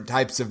between different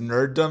types of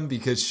nerddom,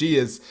 because she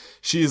is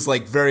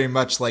like very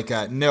much like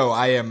I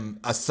am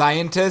a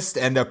scientist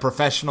and a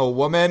professional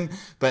woman,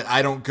 but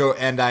I don't go,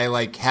 and I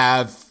like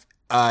have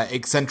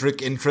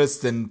eccentric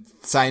interests in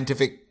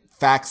scientific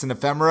facts and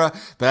ephemera,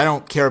 but I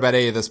don't care about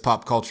any of this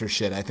pop culture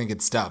shit. I think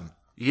it's dumb.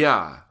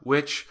 Yeah,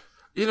 which,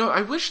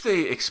 I wish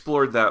they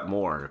explored that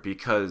more,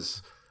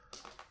 because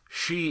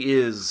she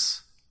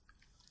is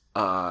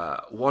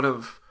one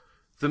of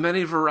the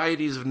many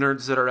varieties of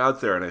nerds that are out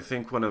there. And I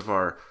think one of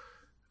our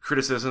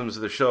criticisms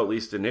of the show, at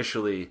least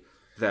initially,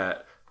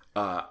 that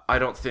I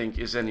don't think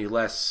is any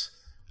less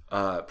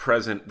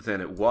present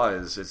than it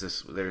was,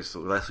 there's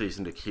less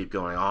reason to keep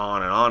going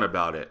on and on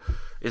about it,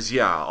 is,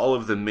 all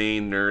of the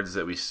main nerds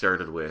that we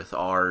started with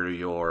are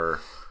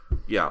your,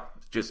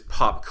 just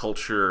pop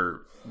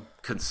culture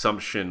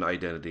consumption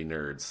identity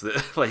nerds. They're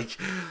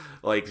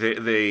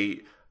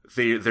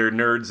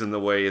nerds in the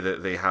way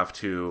that they have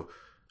to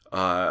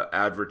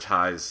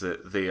advertise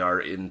that they are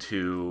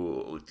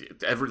into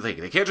everything.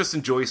 They can't just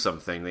enjoy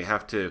something. They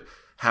have to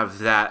have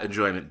that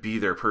enjoyment be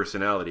their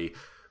personality.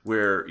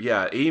 Where,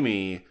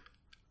 Amy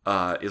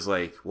is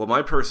like, well,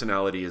 my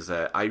personality is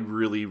that I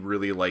really,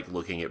 really like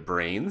looking at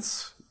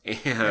brains,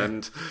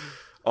 and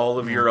all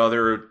of your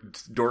other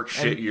dork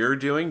shit you're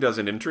doing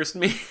doesn't interest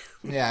me.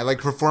 Yeah, I like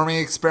performing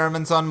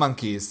experiments on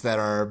monkeys that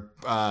are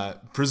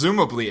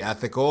presumably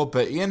ethical,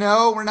 but,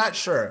 we're not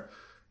sure.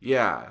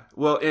 Yeah.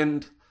 Well,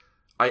 and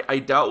I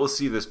doubt we'll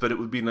see this, but it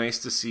would be nice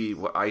to see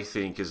what I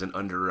think is an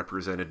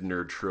underrepresented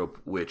nerd trope,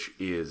 which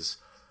is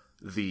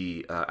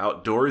the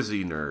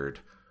outdoorsy nerd,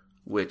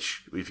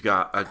 which we've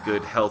got a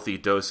good healthy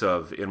dose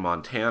of in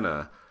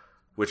Montana,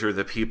 which are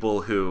the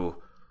people who,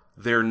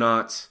 they're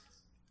not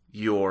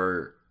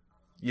your,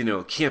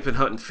 camping,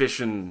 hunting,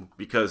 fishing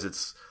because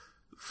it's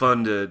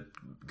fun to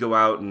go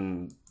out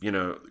and,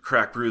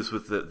 crack brews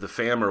with the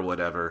fam or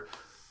whatever,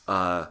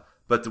 but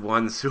the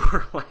ones who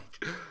are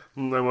like,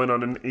 I went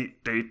on an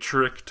 8-day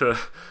trick to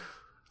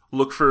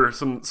look for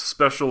some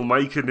special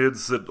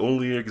myconids that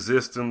only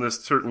exist in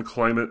this certain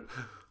climate.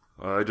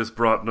 I just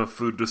brought enough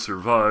food to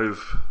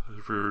survive.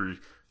 Very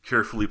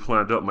carefully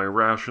planned out my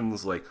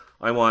rations. Like,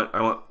 I want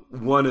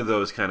one of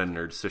those kind of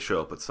nerds to show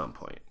up at some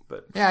point.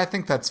 But yeah, I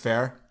think that's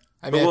fair.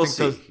 I mean, we'll I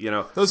think see.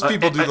 Those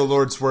people do the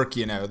Lord's work.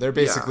 They're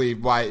basically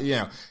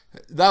why.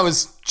 That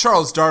was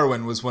Charles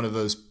Darwin was one of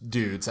those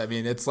dudes. I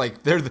mean, it's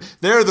like they're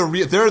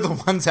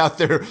the ones out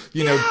there,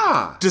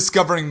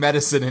 discovering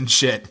medicine and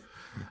shit.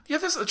 Yeah,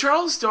 this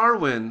Charles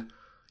Darwin.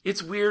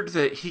 It's weird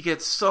that he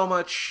gets so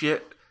much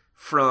shit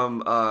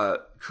from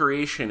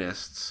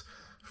creationists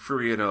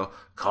for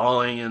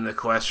calling into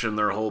question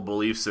their whole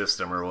belief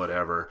system or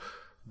whatever.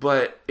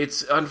 But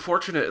it's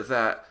unfortunate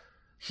that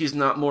he's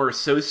not more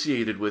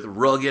associated with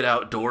rugged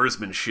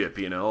outdoorsmanship.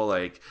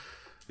 Like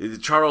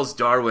Charles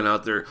Darwin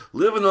out there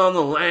living on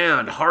the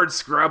land, hard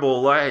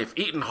scrabble life,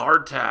 eating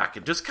hardtack,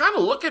 and just kind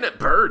of looking at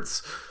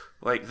birds.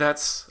 Like,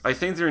 I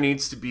think there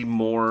needs to be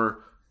more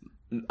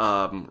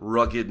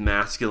rugged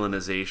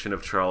masculinization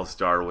of Charles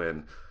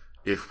Darwin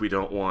if we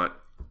don't want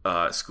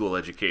school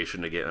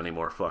education to get any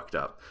more fucked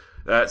up.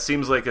 That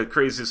seems like a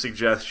crazy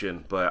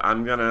suggestion, but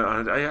I'm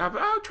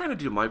trying to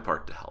do my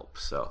part to help.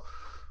 So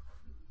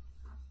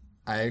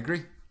I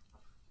agree.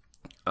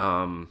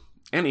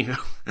 Anywho,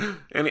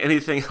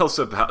 anything else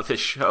about this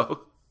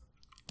show?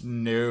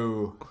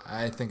 No,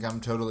 I think I'm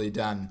totally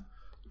done.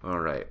 All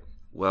right.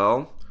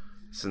 Well,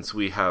 since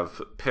we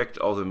have picked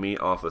all the meat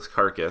off this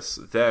carcass,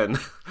 then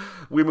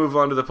we move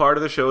on to the part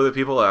of the show that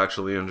people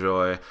actually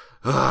enjoy,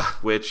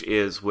 which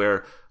is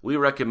where we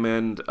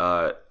recommend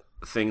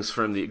things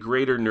from the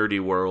greater nerdy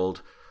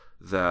world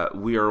that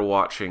we are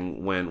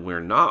watching when we're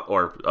not,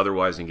 or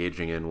otherwise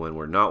engaging in when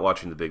we're not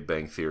watching The Big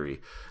Bang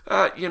Theory.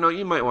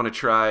 You might want to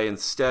try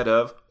instead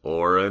of,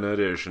 or in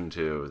addition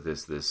to,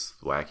 this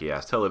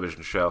wacky-ass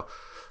television show.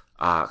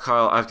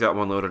 Kyle, I've got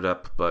one loaded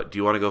up, but do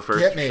you want to go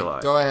first? Hit me. Shall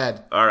I? Go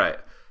ahead. All right.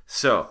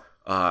 So,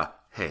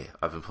 hey,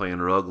 I've been playing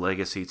Rogue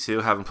Legacy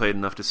 2. Haven't played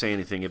enough to say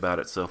anything about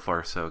it so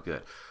far, so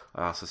good.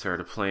 I also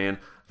started playing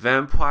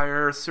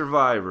Vampire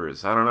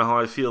Survivors. I don't know how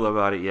I feel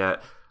about it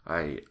yet.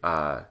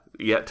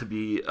 Yet to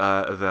be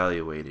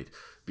evaluated.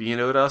 But you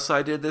know what else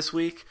I did this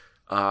week?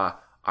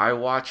 I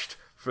watched,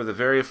 for the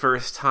very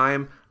first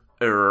time,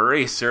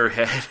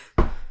 Eraserhead.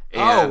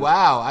 Oh,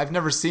 wow. I've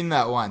never seen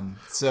that one.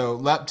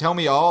 So tell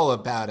me all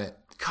about it.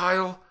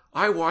 Kyle,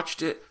 I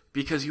watched it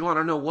because you want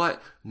to know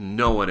what?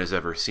 No one has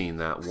ever seen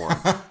that one.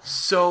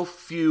 So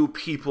few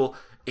people,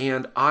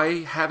 and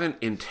I haven't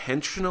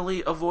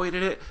intentionally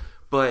avoided it,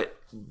 but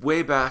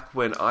way back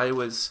when I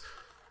was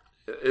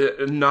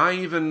not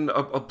even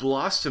a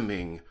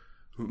blossoming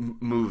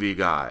movie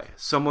guy,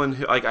 someone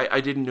who,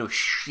 I didn't know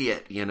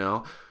shit,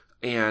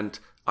 and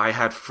I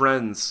had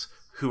friends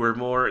who were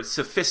more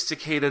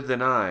sophisticated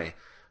than I,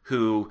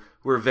 who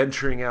were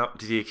venturing out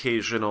to the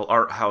occasional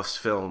art house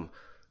film,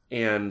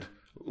 and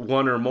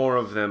one or more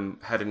of them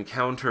had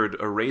encountered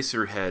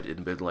Eraserhead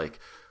and been like,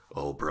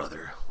 oh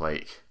brother,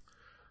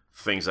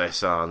 things I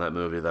saw in that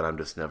movie that I'm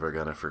just never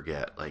gonna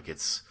forget.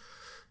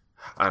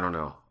 I don't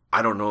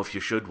know if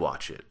you should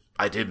watch it.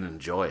 I didn't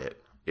enjoy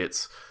it.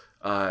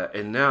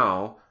 And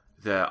now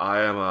that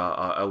I am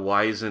a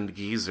wizened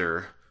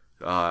geezer,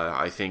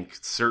 I think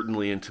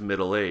certainly into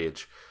middle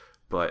age,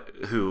 but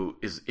who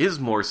is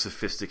more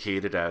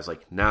sophisticated as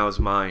now's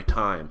my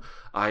time.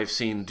 I've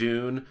seen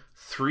Dune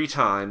 3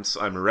 times.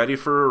 I'm ready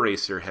for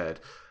Eraserhead.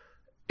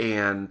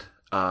 And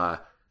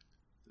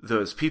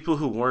those people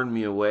who warned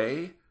me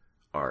away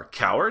are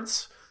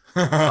cowards.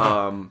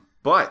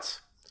 But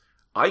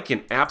I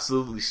can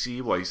absolutely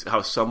see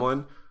how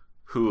someone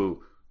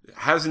who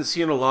hasn't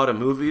seen a lot of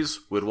movies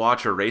would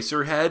watch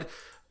Eraserhead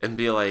and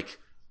be like,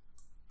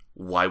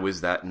 why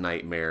was that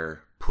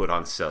nightmare put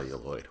on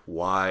celluloid?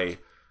 Why?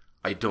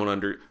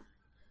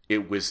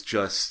 It was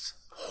just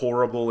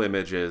horrible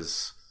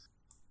images.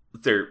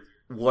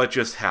 What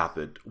just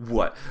happened?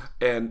 What?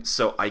 And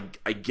so I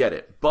get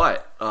it.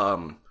 But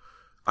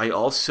I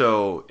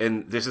also,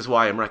 and this is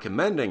why I'm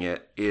recommending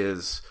it,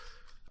 is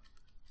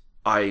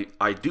I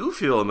do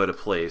feel I'm at a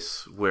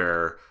place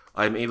where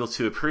I'm able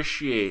to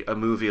appreciate a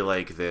movie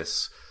like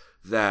this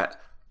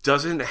that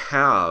doesn't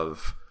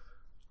have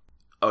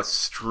a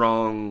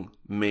strong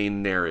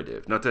main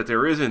narrative. Not that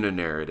there isn't a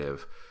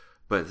narrative,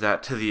 but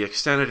that to the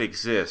extent it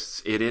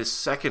exists, it is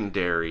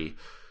secondary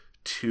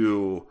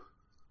to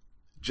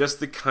just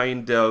the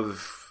kind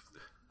of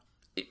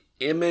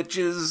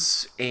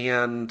images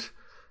and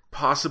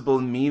possible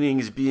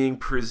meanings being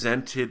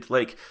presented.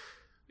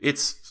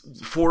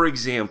 For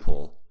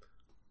example,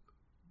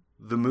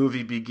 the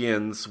movie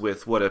begins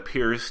with what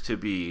appears to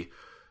be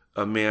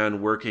a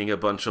man working a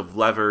bunch of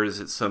levers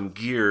at some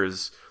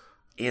gears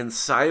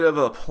inside of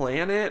a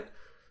planet.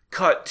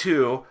 Cut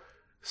to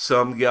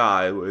some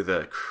guy with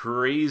a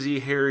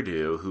crazy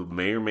hairdo who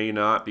may or may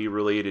not be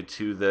related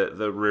to the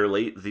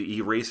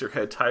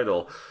Eraserhead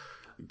title,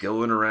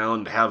 going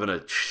around having a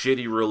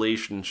shitty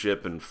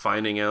relationship and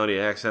finding out he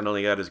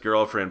accidentally got his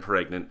girlfriend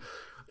pregnant.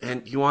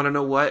 And you want to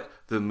know what?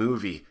 The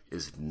movie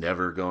is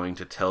never going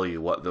to tell you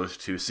what those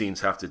two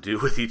scenes have to do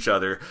with each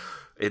other.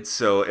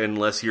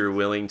 Unless you're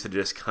willing to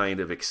just kind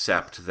of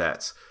accept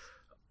that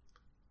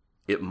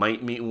it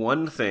might mean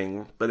one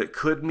thing, but it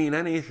could mean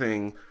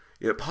anything.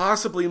 It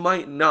possibly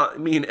might not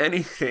mean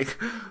anything,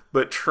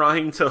 but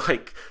trying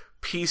to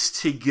piece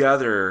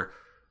together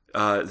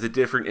the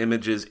different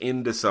images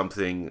into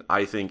something,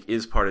 I think,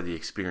 is part of the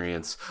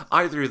experience.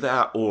 Either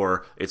that,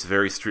 or it's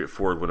very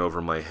straightforward, went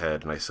over my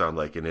head, and I sound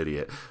like an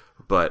idiot.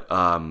 But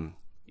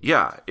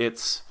yeah,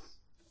 it's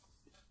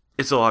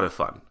a lot of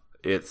fun.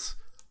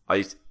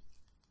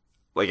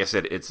 Like I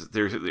said,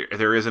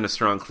 there isn't a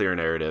strong, clear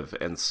narrative,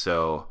 and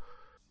so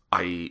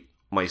I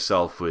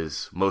myself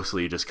was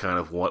mostly just kind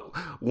of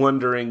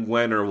wondering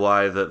when or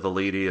why the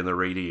lady in the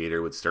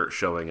radiator would start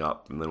showing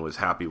up, and then was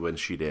happy when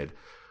she did.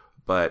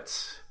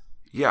 But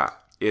yeah,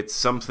 it's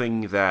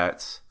something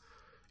that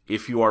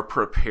if you are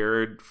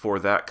prepared for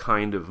that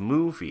kind of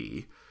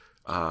movie,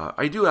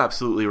 I do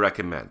absolutely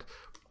recommend.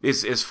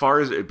 As far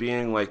as it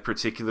being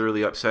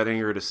particularly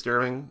upsetting or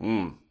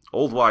disturbing,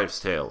 old wives'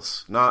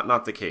 tales,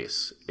 not the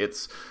case.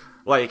 It's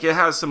it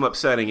has some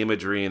upsetting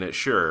imagery in it,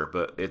 sure,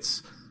 but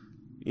it's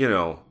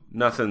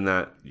nothing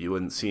that you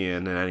wouldn't see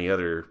in any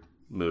other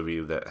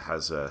movie that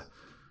has a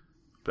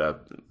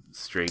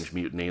strange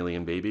mutant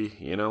alien baby.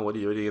 What are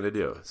you going to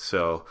do?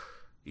 So,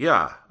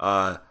 yeah.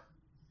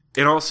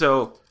 And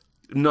also,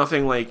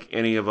 nothing like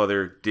any of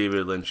other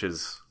David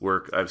Lynch's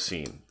work I've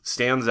seen.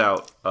 Stands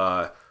out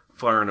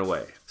far and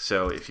away.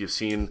 So if you've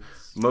seen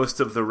most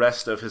of the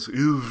rest of his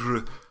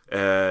oeuvre,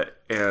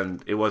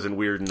 and it wasn't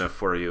weird enough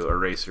for you,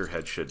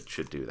 Eraserhead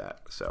should do that.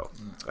 So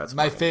that's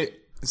my favorite.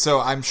 So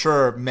I'm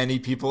sure many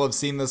people have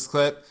seen this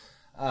clip.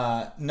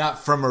 Not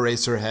from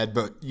Eraserhead,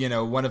 but,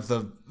 one of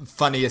the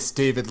funniest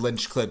David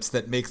Lynch clips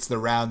that makes the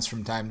rounds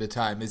from time to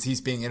time is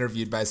he's being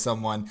interviewed by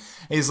someone.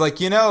 And he's like,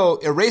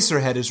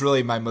 Eraserhead is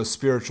really my most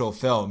spiritual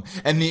film.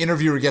 And the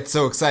interviewer gets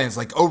so excited. It's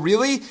like, oh,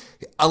 really?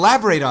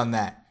 Elaborate on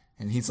that.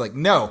 And he's like,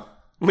 no.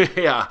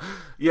 Yeah.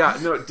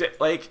 No,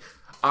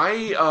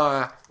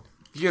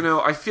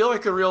 I feel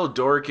like a real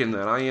dork in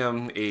that I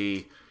am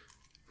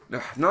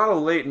not a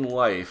late in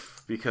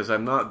life, because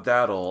I'm not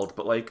that old,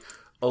 but like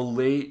a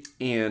late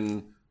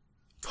in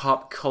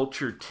pop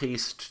culture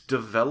taste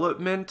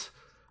development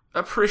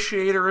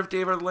appreciator of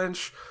David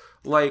Lynch.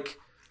 Like,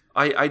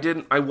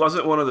 I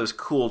wasn't one of those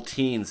cool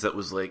teens that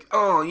was like,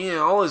 oh yeah,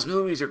 all his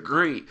movies are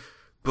great.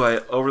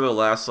 But over the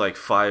last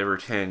 5 or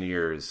 10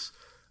 years,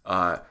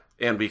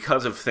 and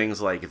because of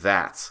things like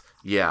that,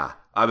 yeah,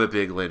 I'm a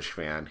big Lynch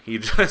fan. He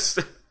just,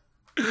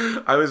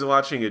 I was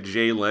watching a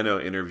Jay Leno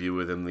interview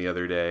with him the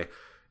other day,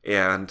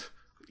 and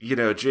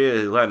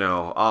Jay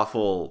Leno,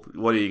 awful,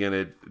 what are you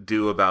going to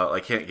do about, I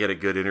can't get a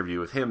good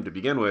interview with him to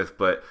begin with,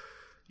 but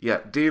yeah,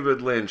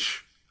 David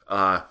Lynch,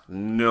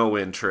 no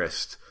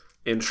interest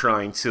in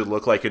trying to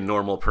look like a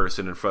normal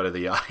person in front of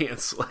the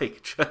audience,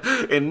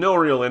 and no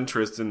real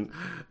interest in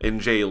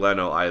Jay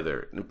Leno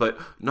either, but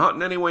not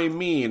in any way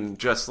mean,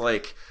 just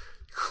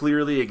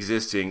clearly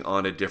existing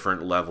on a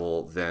different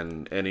level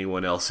than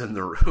anyone else in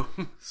the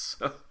room,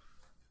 so...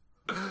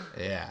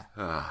 Yeah,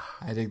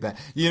 I think that.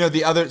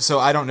 So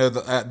I don't know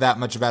that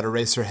much about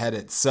Eraserhead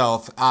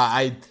itself.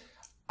 I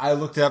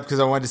looked it up because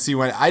I wanted to see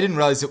when. I didn't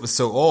realize it was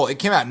so old. It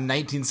came out in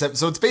 1970,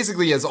 so it's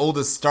basically as old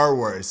as Star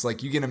Wars.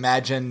 You can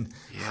imagine,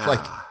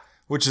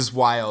 which is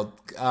wild.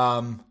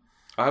 I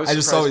was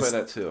surprised by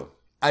that too.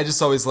 I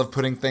just always love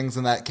putting things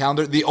in that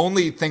calendar. The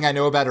only thing I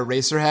know about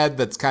Eraserhead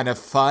that's kind of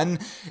fun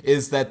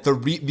is that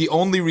the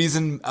only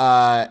reason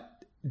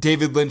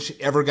David Lynch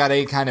ever got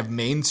any kind of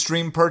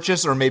mainstream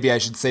purchase, or maybe I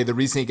should say the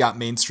reason he got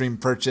mainstream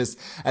purchase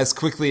as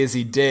quickly as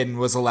he did and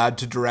was allowed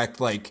to direct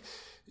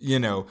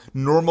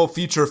normal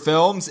feature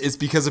films, is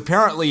because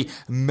apparently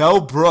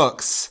Mel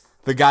Brooks,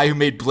 the guy who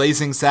made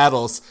Blazing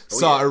Saddles,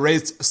 saw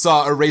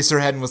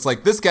Eraserhead and was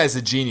like, this guy's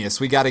a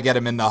genius. We got to get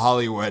him into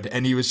Hollywood.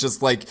 And he was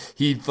just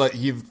he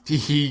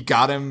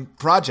got him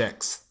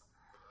projects.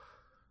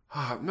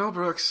 Mel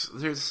Brooks,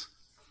 there's,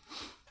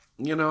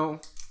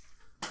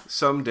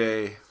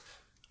 someday,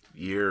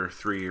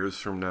 3 years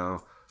from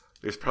now,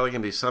 there's probably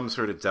going to be some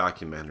sort of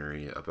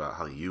documentary about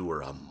how you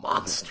were a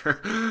monster.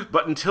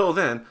 But until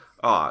then,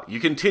 you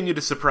continue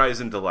to surprise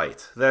and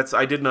delight.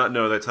 I did not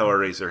know that's how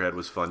Eraserhead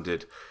was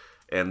funded.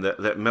 And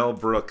that Mel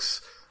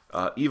Brooks,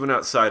 even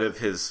outside of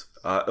his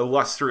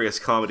illustrious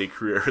comedy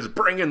career, is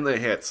bringing the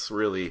hits,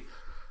 really.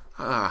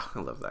 I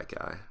love that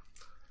guy.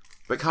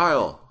 But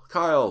Kyle,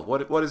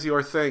 what is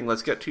your thing?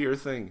 Let's get to your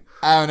thing.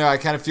 I don't know. I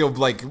kind of feel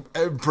like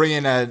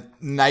bringing a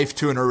knife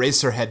to an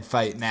Eraserhead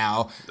fight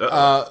now.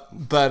 I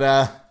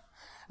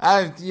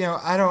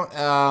don't.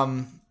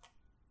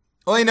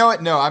 Well, you know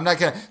what? No, I'm not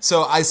gonna.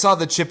 So I saw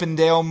the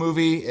Chippendale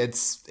movie.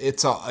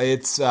 It's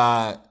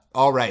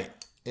all right.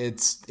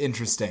 It's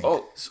interesting.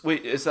 Oh,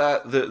 wait, is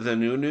that the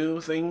new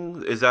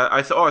thing? Is that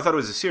I thought it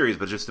was a series,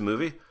 but just a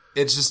movie?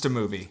 It's just a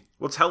movie.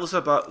 Well, tell us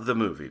about the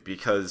movie,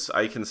 because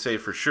I can say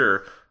for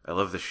sure I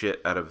love the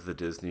shit out of the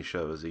Disney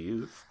show as a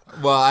youth.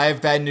 Well, I have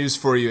bad news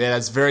for you. It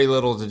has very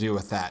little to do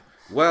with that.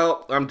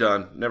 Well, I'm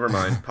done. Never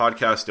mind.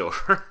 Podcast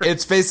over.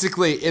 It's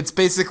basically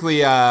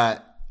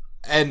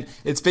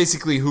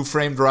Who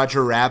Framed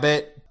Roger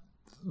Rabbit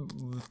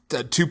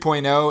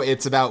 2.0.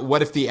 It's about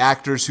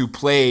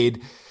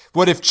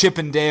what if Chip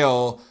and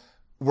Dale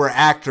were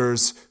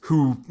actors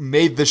who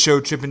made the show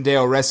Chip and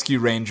Dale Rescue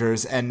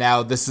Rangers, and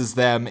now this is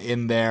them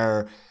in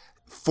their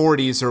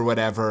 40s or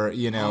whatever,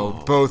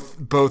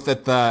 both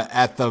at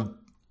the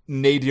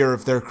nadir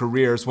of their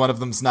careers. One of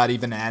them's not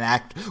even an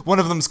act. One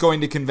of them's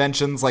going to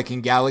conventions like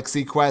in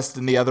Galaxy Quest,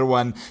 and the other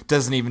one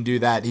doesn't even do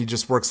that. He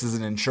just works as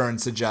an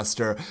insurance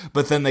adjuster.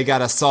 But then they got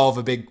to solve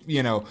a big,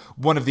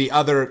 one of the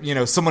other,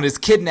 someone is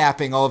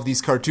kidnapping all of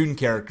these cartoon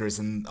characters,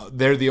 and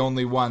they're the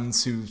only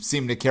ones who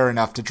seem to care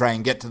enough to try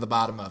and get to the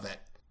bottom of it.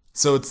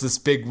 So it's this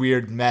big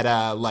weird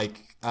meta,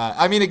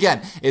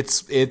 again,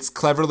 it's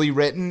cleverly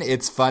written.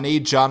 It's funny.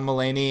 John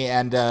Mulaney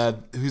and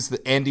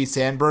Andy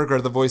Samberg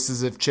are the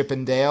voices of Chip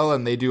and Dale,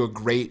 and they do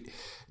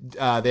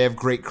they have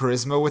great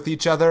charisma with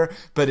each other.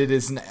 But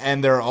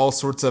and there are all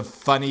sorts of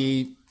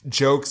funny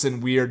jokes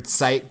and weird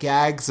sight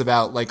gags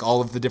about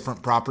all of the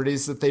different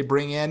properties that they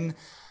bring in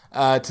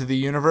to the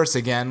universe.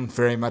 Again,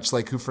 very much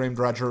like Who Framed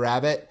Roger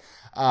Rabbit.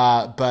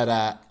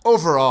 But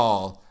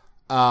overall,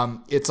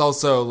 it's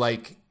also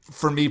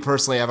for me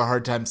personally, I have a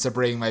hard time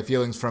separating my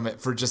feelings from it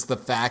for just the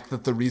fact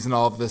that the reason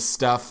all of this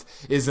stuff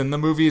is in the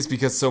movie is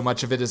because so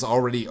much of it is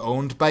already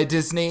owned by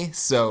Disney.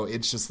 So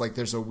it's just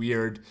there's a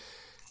weird,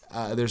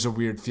 there's a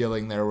weird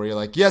feeling there where you're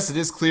like, yes, it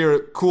is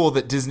cool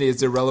that Disney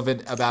is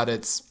irrelevant about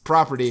its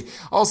property.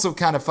 Also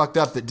kind of fucked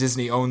up that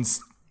Disney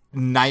owns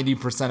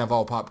 90% of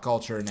all pop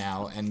culture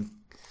now. And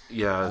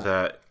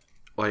that,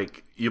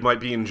 like, you might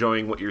be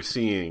enjoying what you're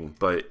seeing,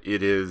 but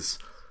it is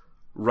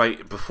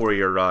right before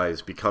your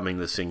eyes becoming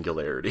the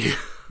singularity.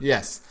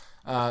 Yes.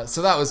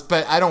 So that was,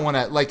 but I don't want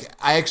to, like,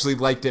 I actually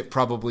liked it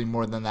probably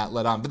more than that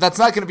let on. But that's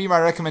not going to be my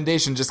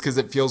recommendation just because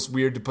it feels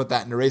weird to put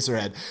that in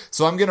Eraserhead.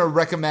 So I'm going to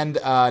recommend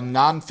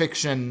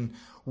nonfiction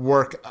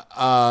work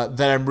that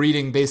I'm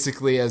reading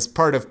basically as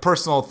part of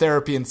personal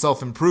therapy and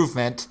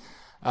self-improvement.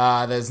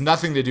 That has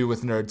nothing to do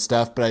with nerd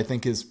stuff, but I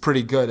think is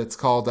pretty good. It's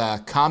called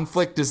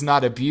Conflict is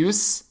Not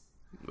Abuse.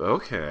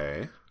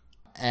 Okay.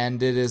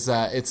 And it is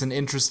it's an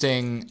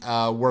interesting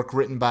work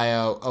written by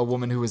a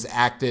woman who was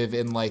active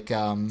in like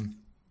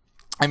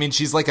I mean,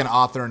 she's like an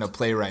author and a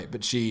playwright,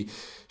 but she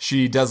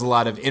does a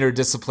lot of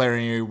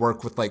interdisciplinary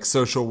work with like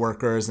social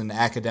workers and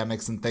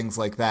academics and things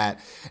like that.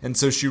 And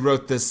so she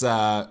wrote this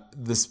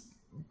this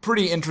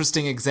pretty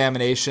interesting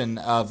examination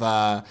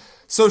of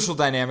social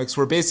dynamics,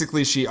 where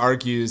basically she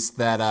argues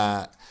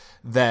that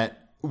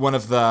that one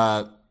of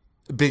the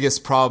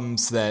biggest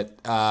problems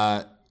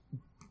that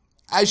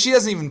she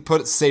doesn't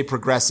even say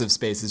progressive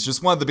spaces.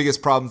 Just one of the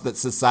biggest problems that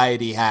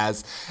society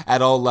has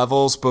at all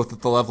levels, both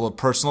at the level of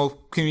personal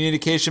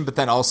communication, but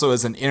then also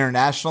as an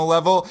international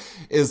level,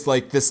 is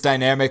like this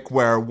dynamic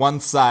where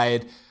one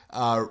side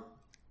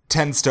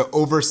tends to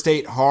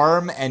overstate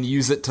harm and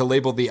use it to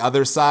label the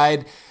other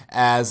side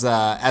as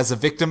a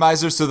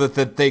victimizer, so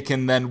that they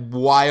can then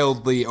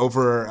wildly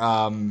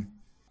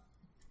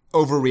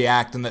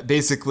overreact, and that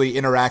basically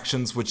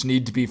interactions which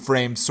need to be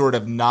framed sort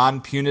of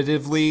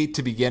non-punitively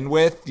to begin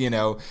with,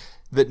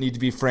 that need to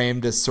be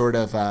framed as sort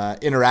of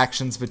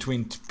interactions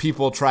between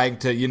people trying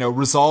to,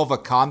 resolve a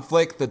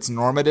conflict that's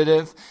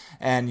normative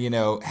and,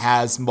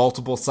 has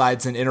multiple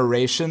sides and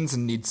iterations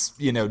and needs,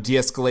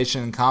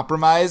 de-escalation and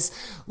compromise.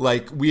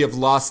 Like, we have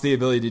lost the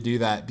ability to do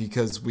that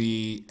because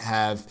we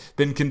have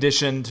been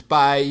conditioned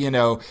by,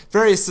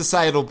 various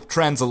societal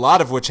trends, a lot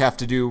of which have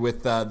to do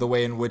with the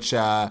way in which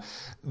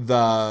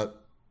the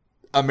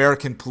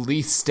American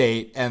police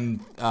state and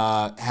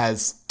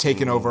has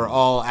taken over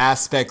all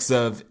aspects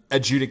of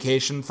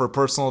adjudication for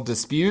personal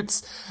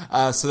disputes,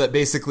 so that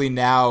basically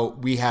now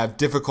we have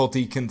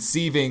difficulty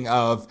conceiving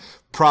of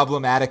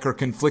problematic or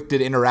conflicted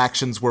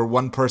interactions where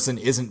one person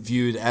isn't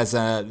viewed as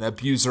an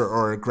abuser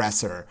or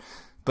aggressor.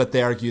 But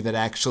they argue that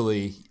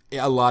actually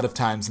a lot of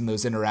times in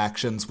those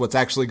interactions, what's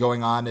actually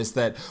going on is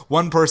that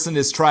one person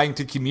is trying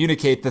to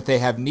communicate that they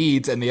have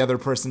needs and the other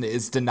person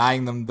is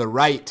denying them the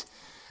right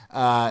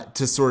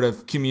to sort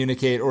of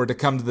communicate or to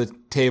come to the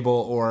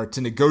table or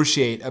to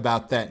negotiate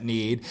about that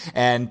need.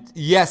 And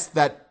yes,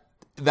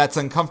 that's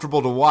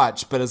uncomfortable to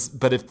watch, but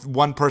if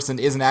one person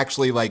isn't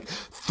actually like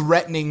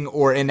threatening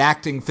or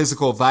enacting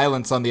physical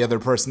violence on the other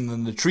person,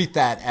 then to treat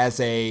that as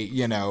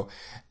an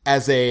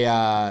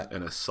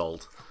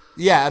assault.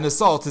 Yeah, an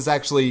assault is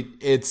actually,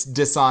 it's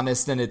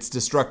dishonest and it's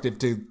destructive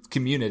to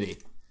community.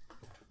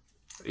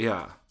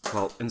 Yeah.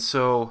 Well, and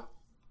so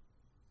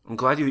I'm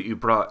glad you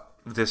brought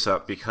this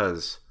up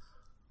because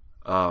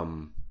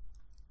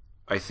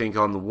I think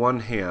on the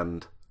one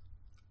hand,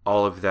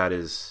 all of that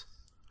is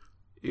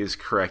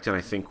correct, and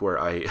I think where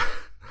I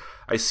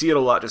see it a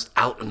lot just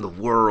out in the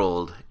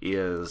world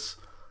is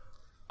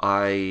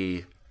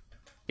I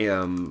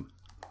am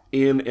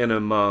in and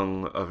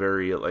among a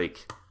very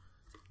like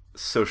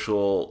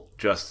social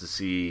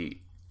justice-y,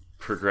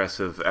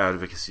 progressive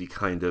advocacy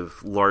kind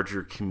of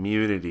larger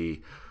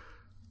community,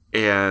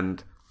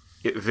 and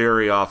it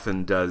very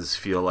often does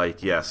feel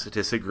like, yes,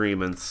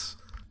 disagreements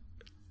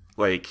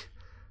like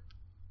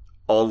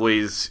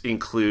always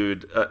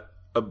include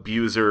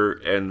abuser,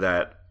 and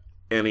that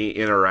any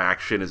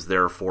interaction is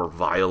therefore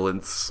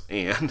violence,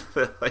 and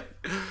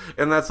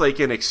and that's like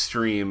an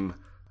extreme,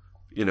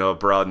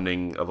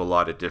 broadening of a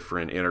lot of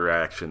different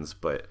interactions,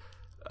 but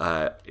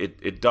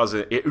it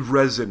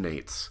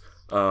resonates,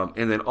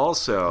 and then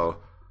also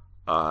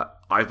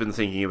I've been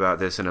thinking about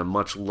this in a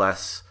much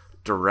less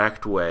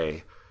direct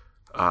way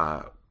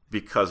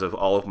because of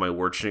all of my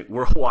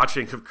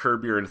watching of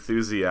Curb Your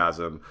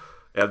Enthusiasm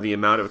and the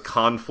amount of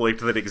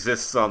conflict that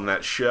exists on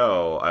that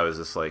show. I was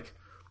just like,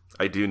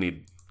 I do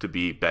need to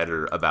be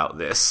better about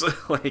this.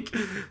 Like,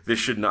 this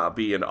should not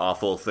be an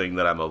awful thing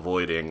that I'm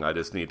avoiding. I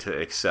just need to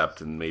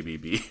accept and maybe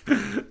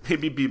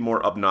be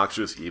more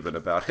obnoxious even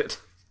about it.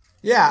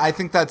 Yeah, I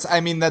think I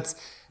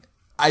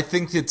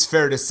think it's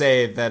fair to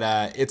say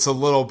that it's a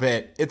little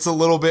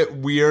bit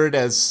weird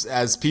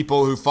as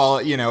people who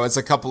follow, as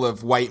a couple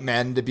of white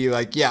men, to be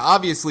like, yeah,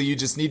 obviously you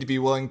just need to be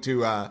willing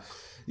to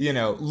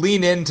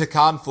lean into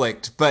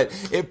conflict, but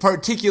it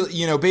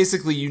particularly,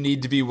 basically you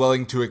need to be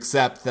willing to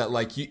accept that,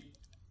 like,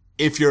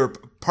 if you're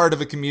part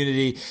of a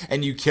community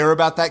and you care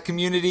about that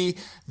community,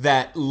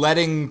 that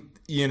letting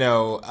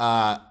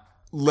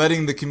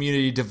the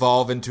community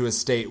devolve into a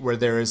state where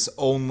there's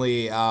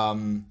only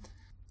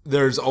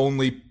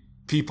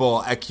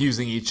people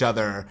accusing each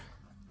other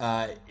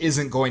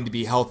isn't going to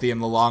be healthy in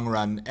the long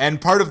run.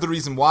 And part of the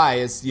reason why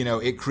is,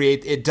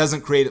 it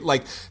doesn't create,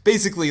 like,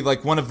 basically,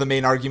 like, one of the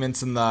main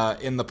arguments in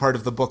the part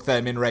of the book that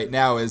I'm in right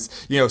now is,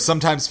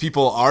 sometimes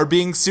people are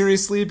being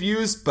seriously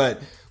abused,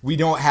 but we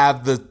don't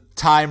have the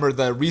time or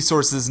the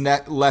resources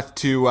left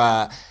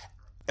to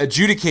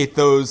adjudicate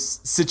those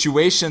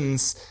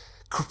situations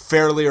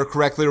fairly or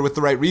correctly or with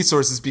the right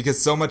resources,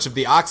 because so much of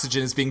the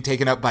oxygen is being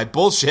taken up by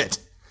bullshit.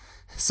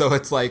 So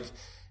it's like,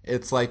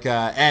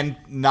 and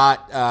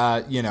not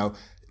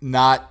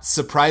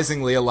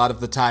surprisingly, a lot of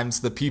the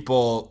times the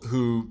people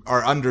who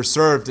are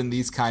underserved in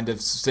these kind of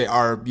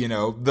are,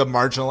 the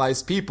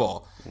marginalized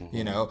people.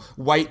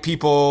 White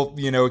people,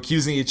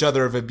 accusing each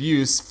other of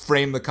abuse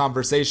frame the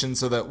conversation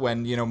so that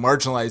when,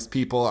 marginalized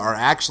people are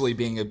actually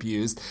being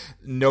abused,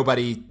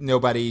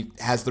 nobody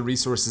has the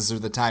resources or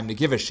the time to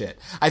give a shit.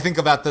 I think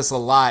about this a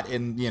lot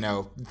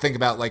think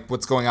about like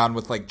what's going on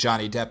with like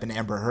Johnny Depp and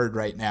Amber Heard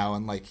right now.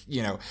 And like,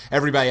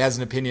 everybody has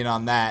an opinion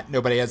on that.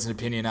 Nobody has an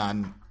opinion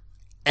on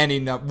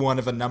any one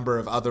of a number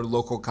of other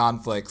local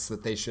conflicts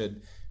that they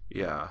should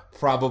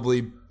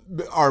probably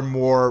are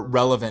more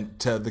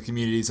relevant to the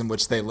communities in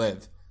which they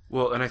live.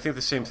 Well, and I think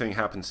the same thing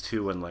happens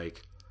too when,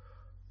 like,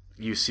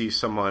 you see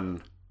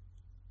someone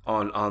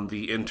on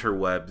the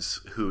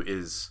interwebs who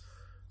is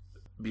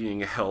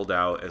being held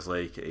out as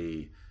like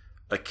a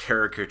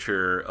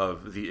caricature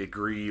of the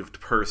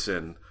aggrieved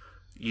person.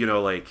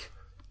 Like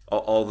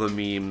all the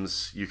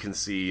memes you can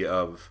see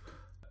of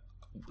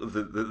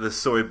the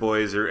soy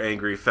boys or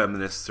angry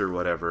feminists or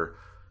whatever.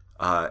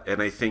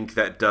 And I think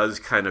that does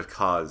kind of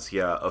cause,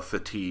 a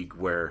fatigue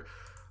where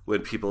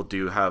when people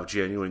do have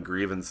genuine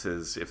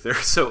grievances, if they're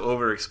so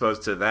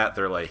overexposed to that,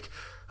 they're like,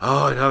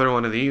 oh, another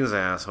one of these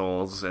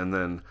assholes. And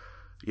then,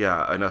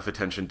 enough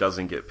attention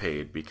doesn't get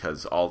paid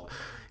because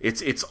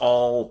it's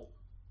all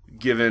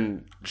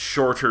given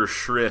shorter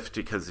shrift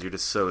because you're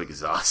just so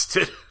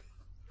exhausted.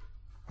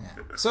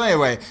 So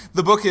anyway,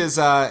 the book is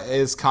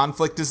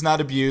Conflict is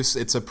Not Abuse.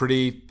 It's a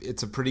pretty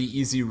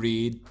easy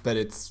read, but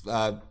it's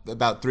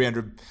about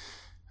 300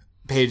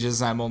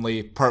 pages. I'm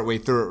only partway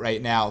through it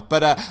right now.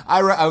 But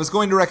I was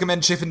going to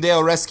recommend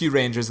Chippendale Rescue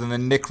Rangers, and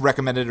then Nick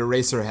recommended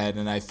Eraserhead,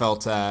 and I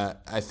felt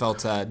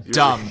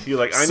dumb. You're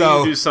like, I need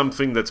to do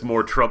something that's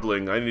more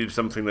troubling. I need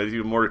something that's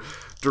even more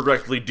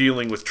directly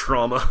dealing with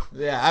trauma.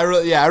 I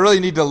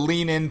really need to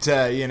lean into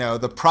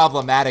the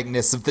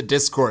problematicness of the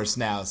discourse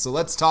now. So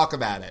let's talk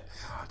about it.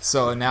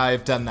 So now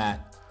I've done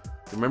that.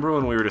 Remember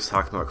when we were just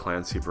talking about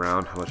Clancy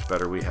Brown, how much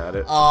better we had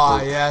it?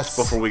 Yes.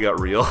 Before we got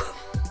real.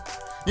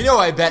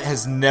 I bet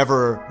has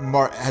never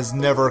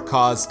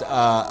caused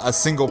a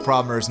single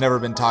problem or has never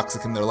been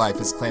toxic in their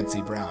life is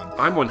Clancy Brown.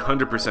 I'm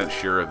 100%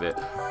 sure of it.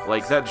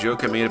 Like that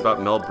joke I made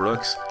about Mel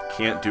Brooks,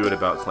 can't do it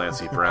about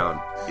Clancy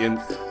Brown.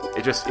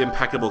 It just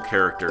impeccable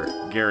character,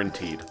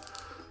 guaranteed.